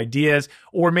protect their ideas,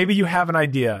 or maybe you have an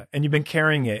idea and you've been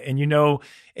carrying it and you know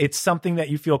it's something that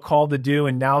you feel called to do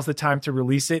and now's the time to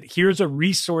release it. Here's a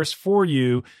resource for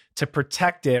you to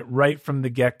protect it right from the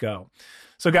get-go.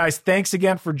 So guys, thanks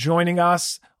again for joining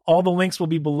us. All the links will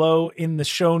be below in the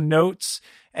show notes.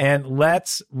 And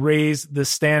let's raise the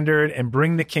standard and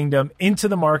bring the kingdom into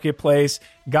the marketplace.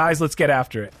 Guys, let's get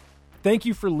after it. Thank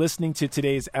you for listening to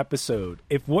today's episode.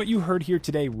 If what you heard here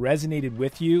today resonated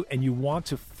with you and you want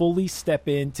to fully step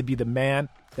in to be the man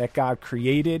that God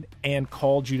created and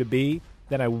called you to be,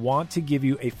 then I want to give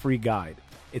you a free guide.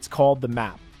 It's called The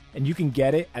Map, and you can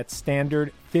get it at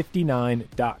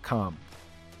standard59.com.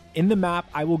 In the map,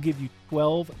 I will give you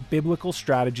 12 biblical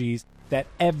strategies that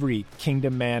every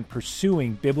kingdom man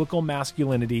pursuing biblical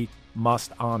masculinity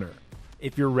must honor.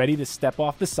 If you're ready to step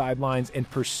off the sidelines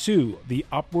and pursue the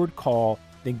upward call,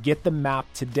 then get the map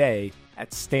today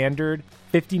at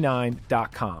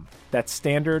standard59.com. That's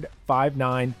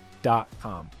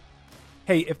standard59.com.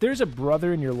 Hey, if there's a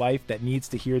brother in your life that needs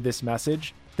to hear this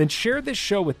message, then share this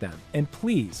show with them. And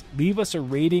please leave us a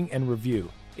rating and review.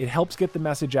 It helps get the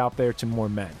message out there to more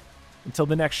men. Until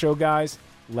the next show, guys,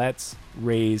 let's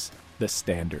raise the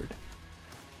standard.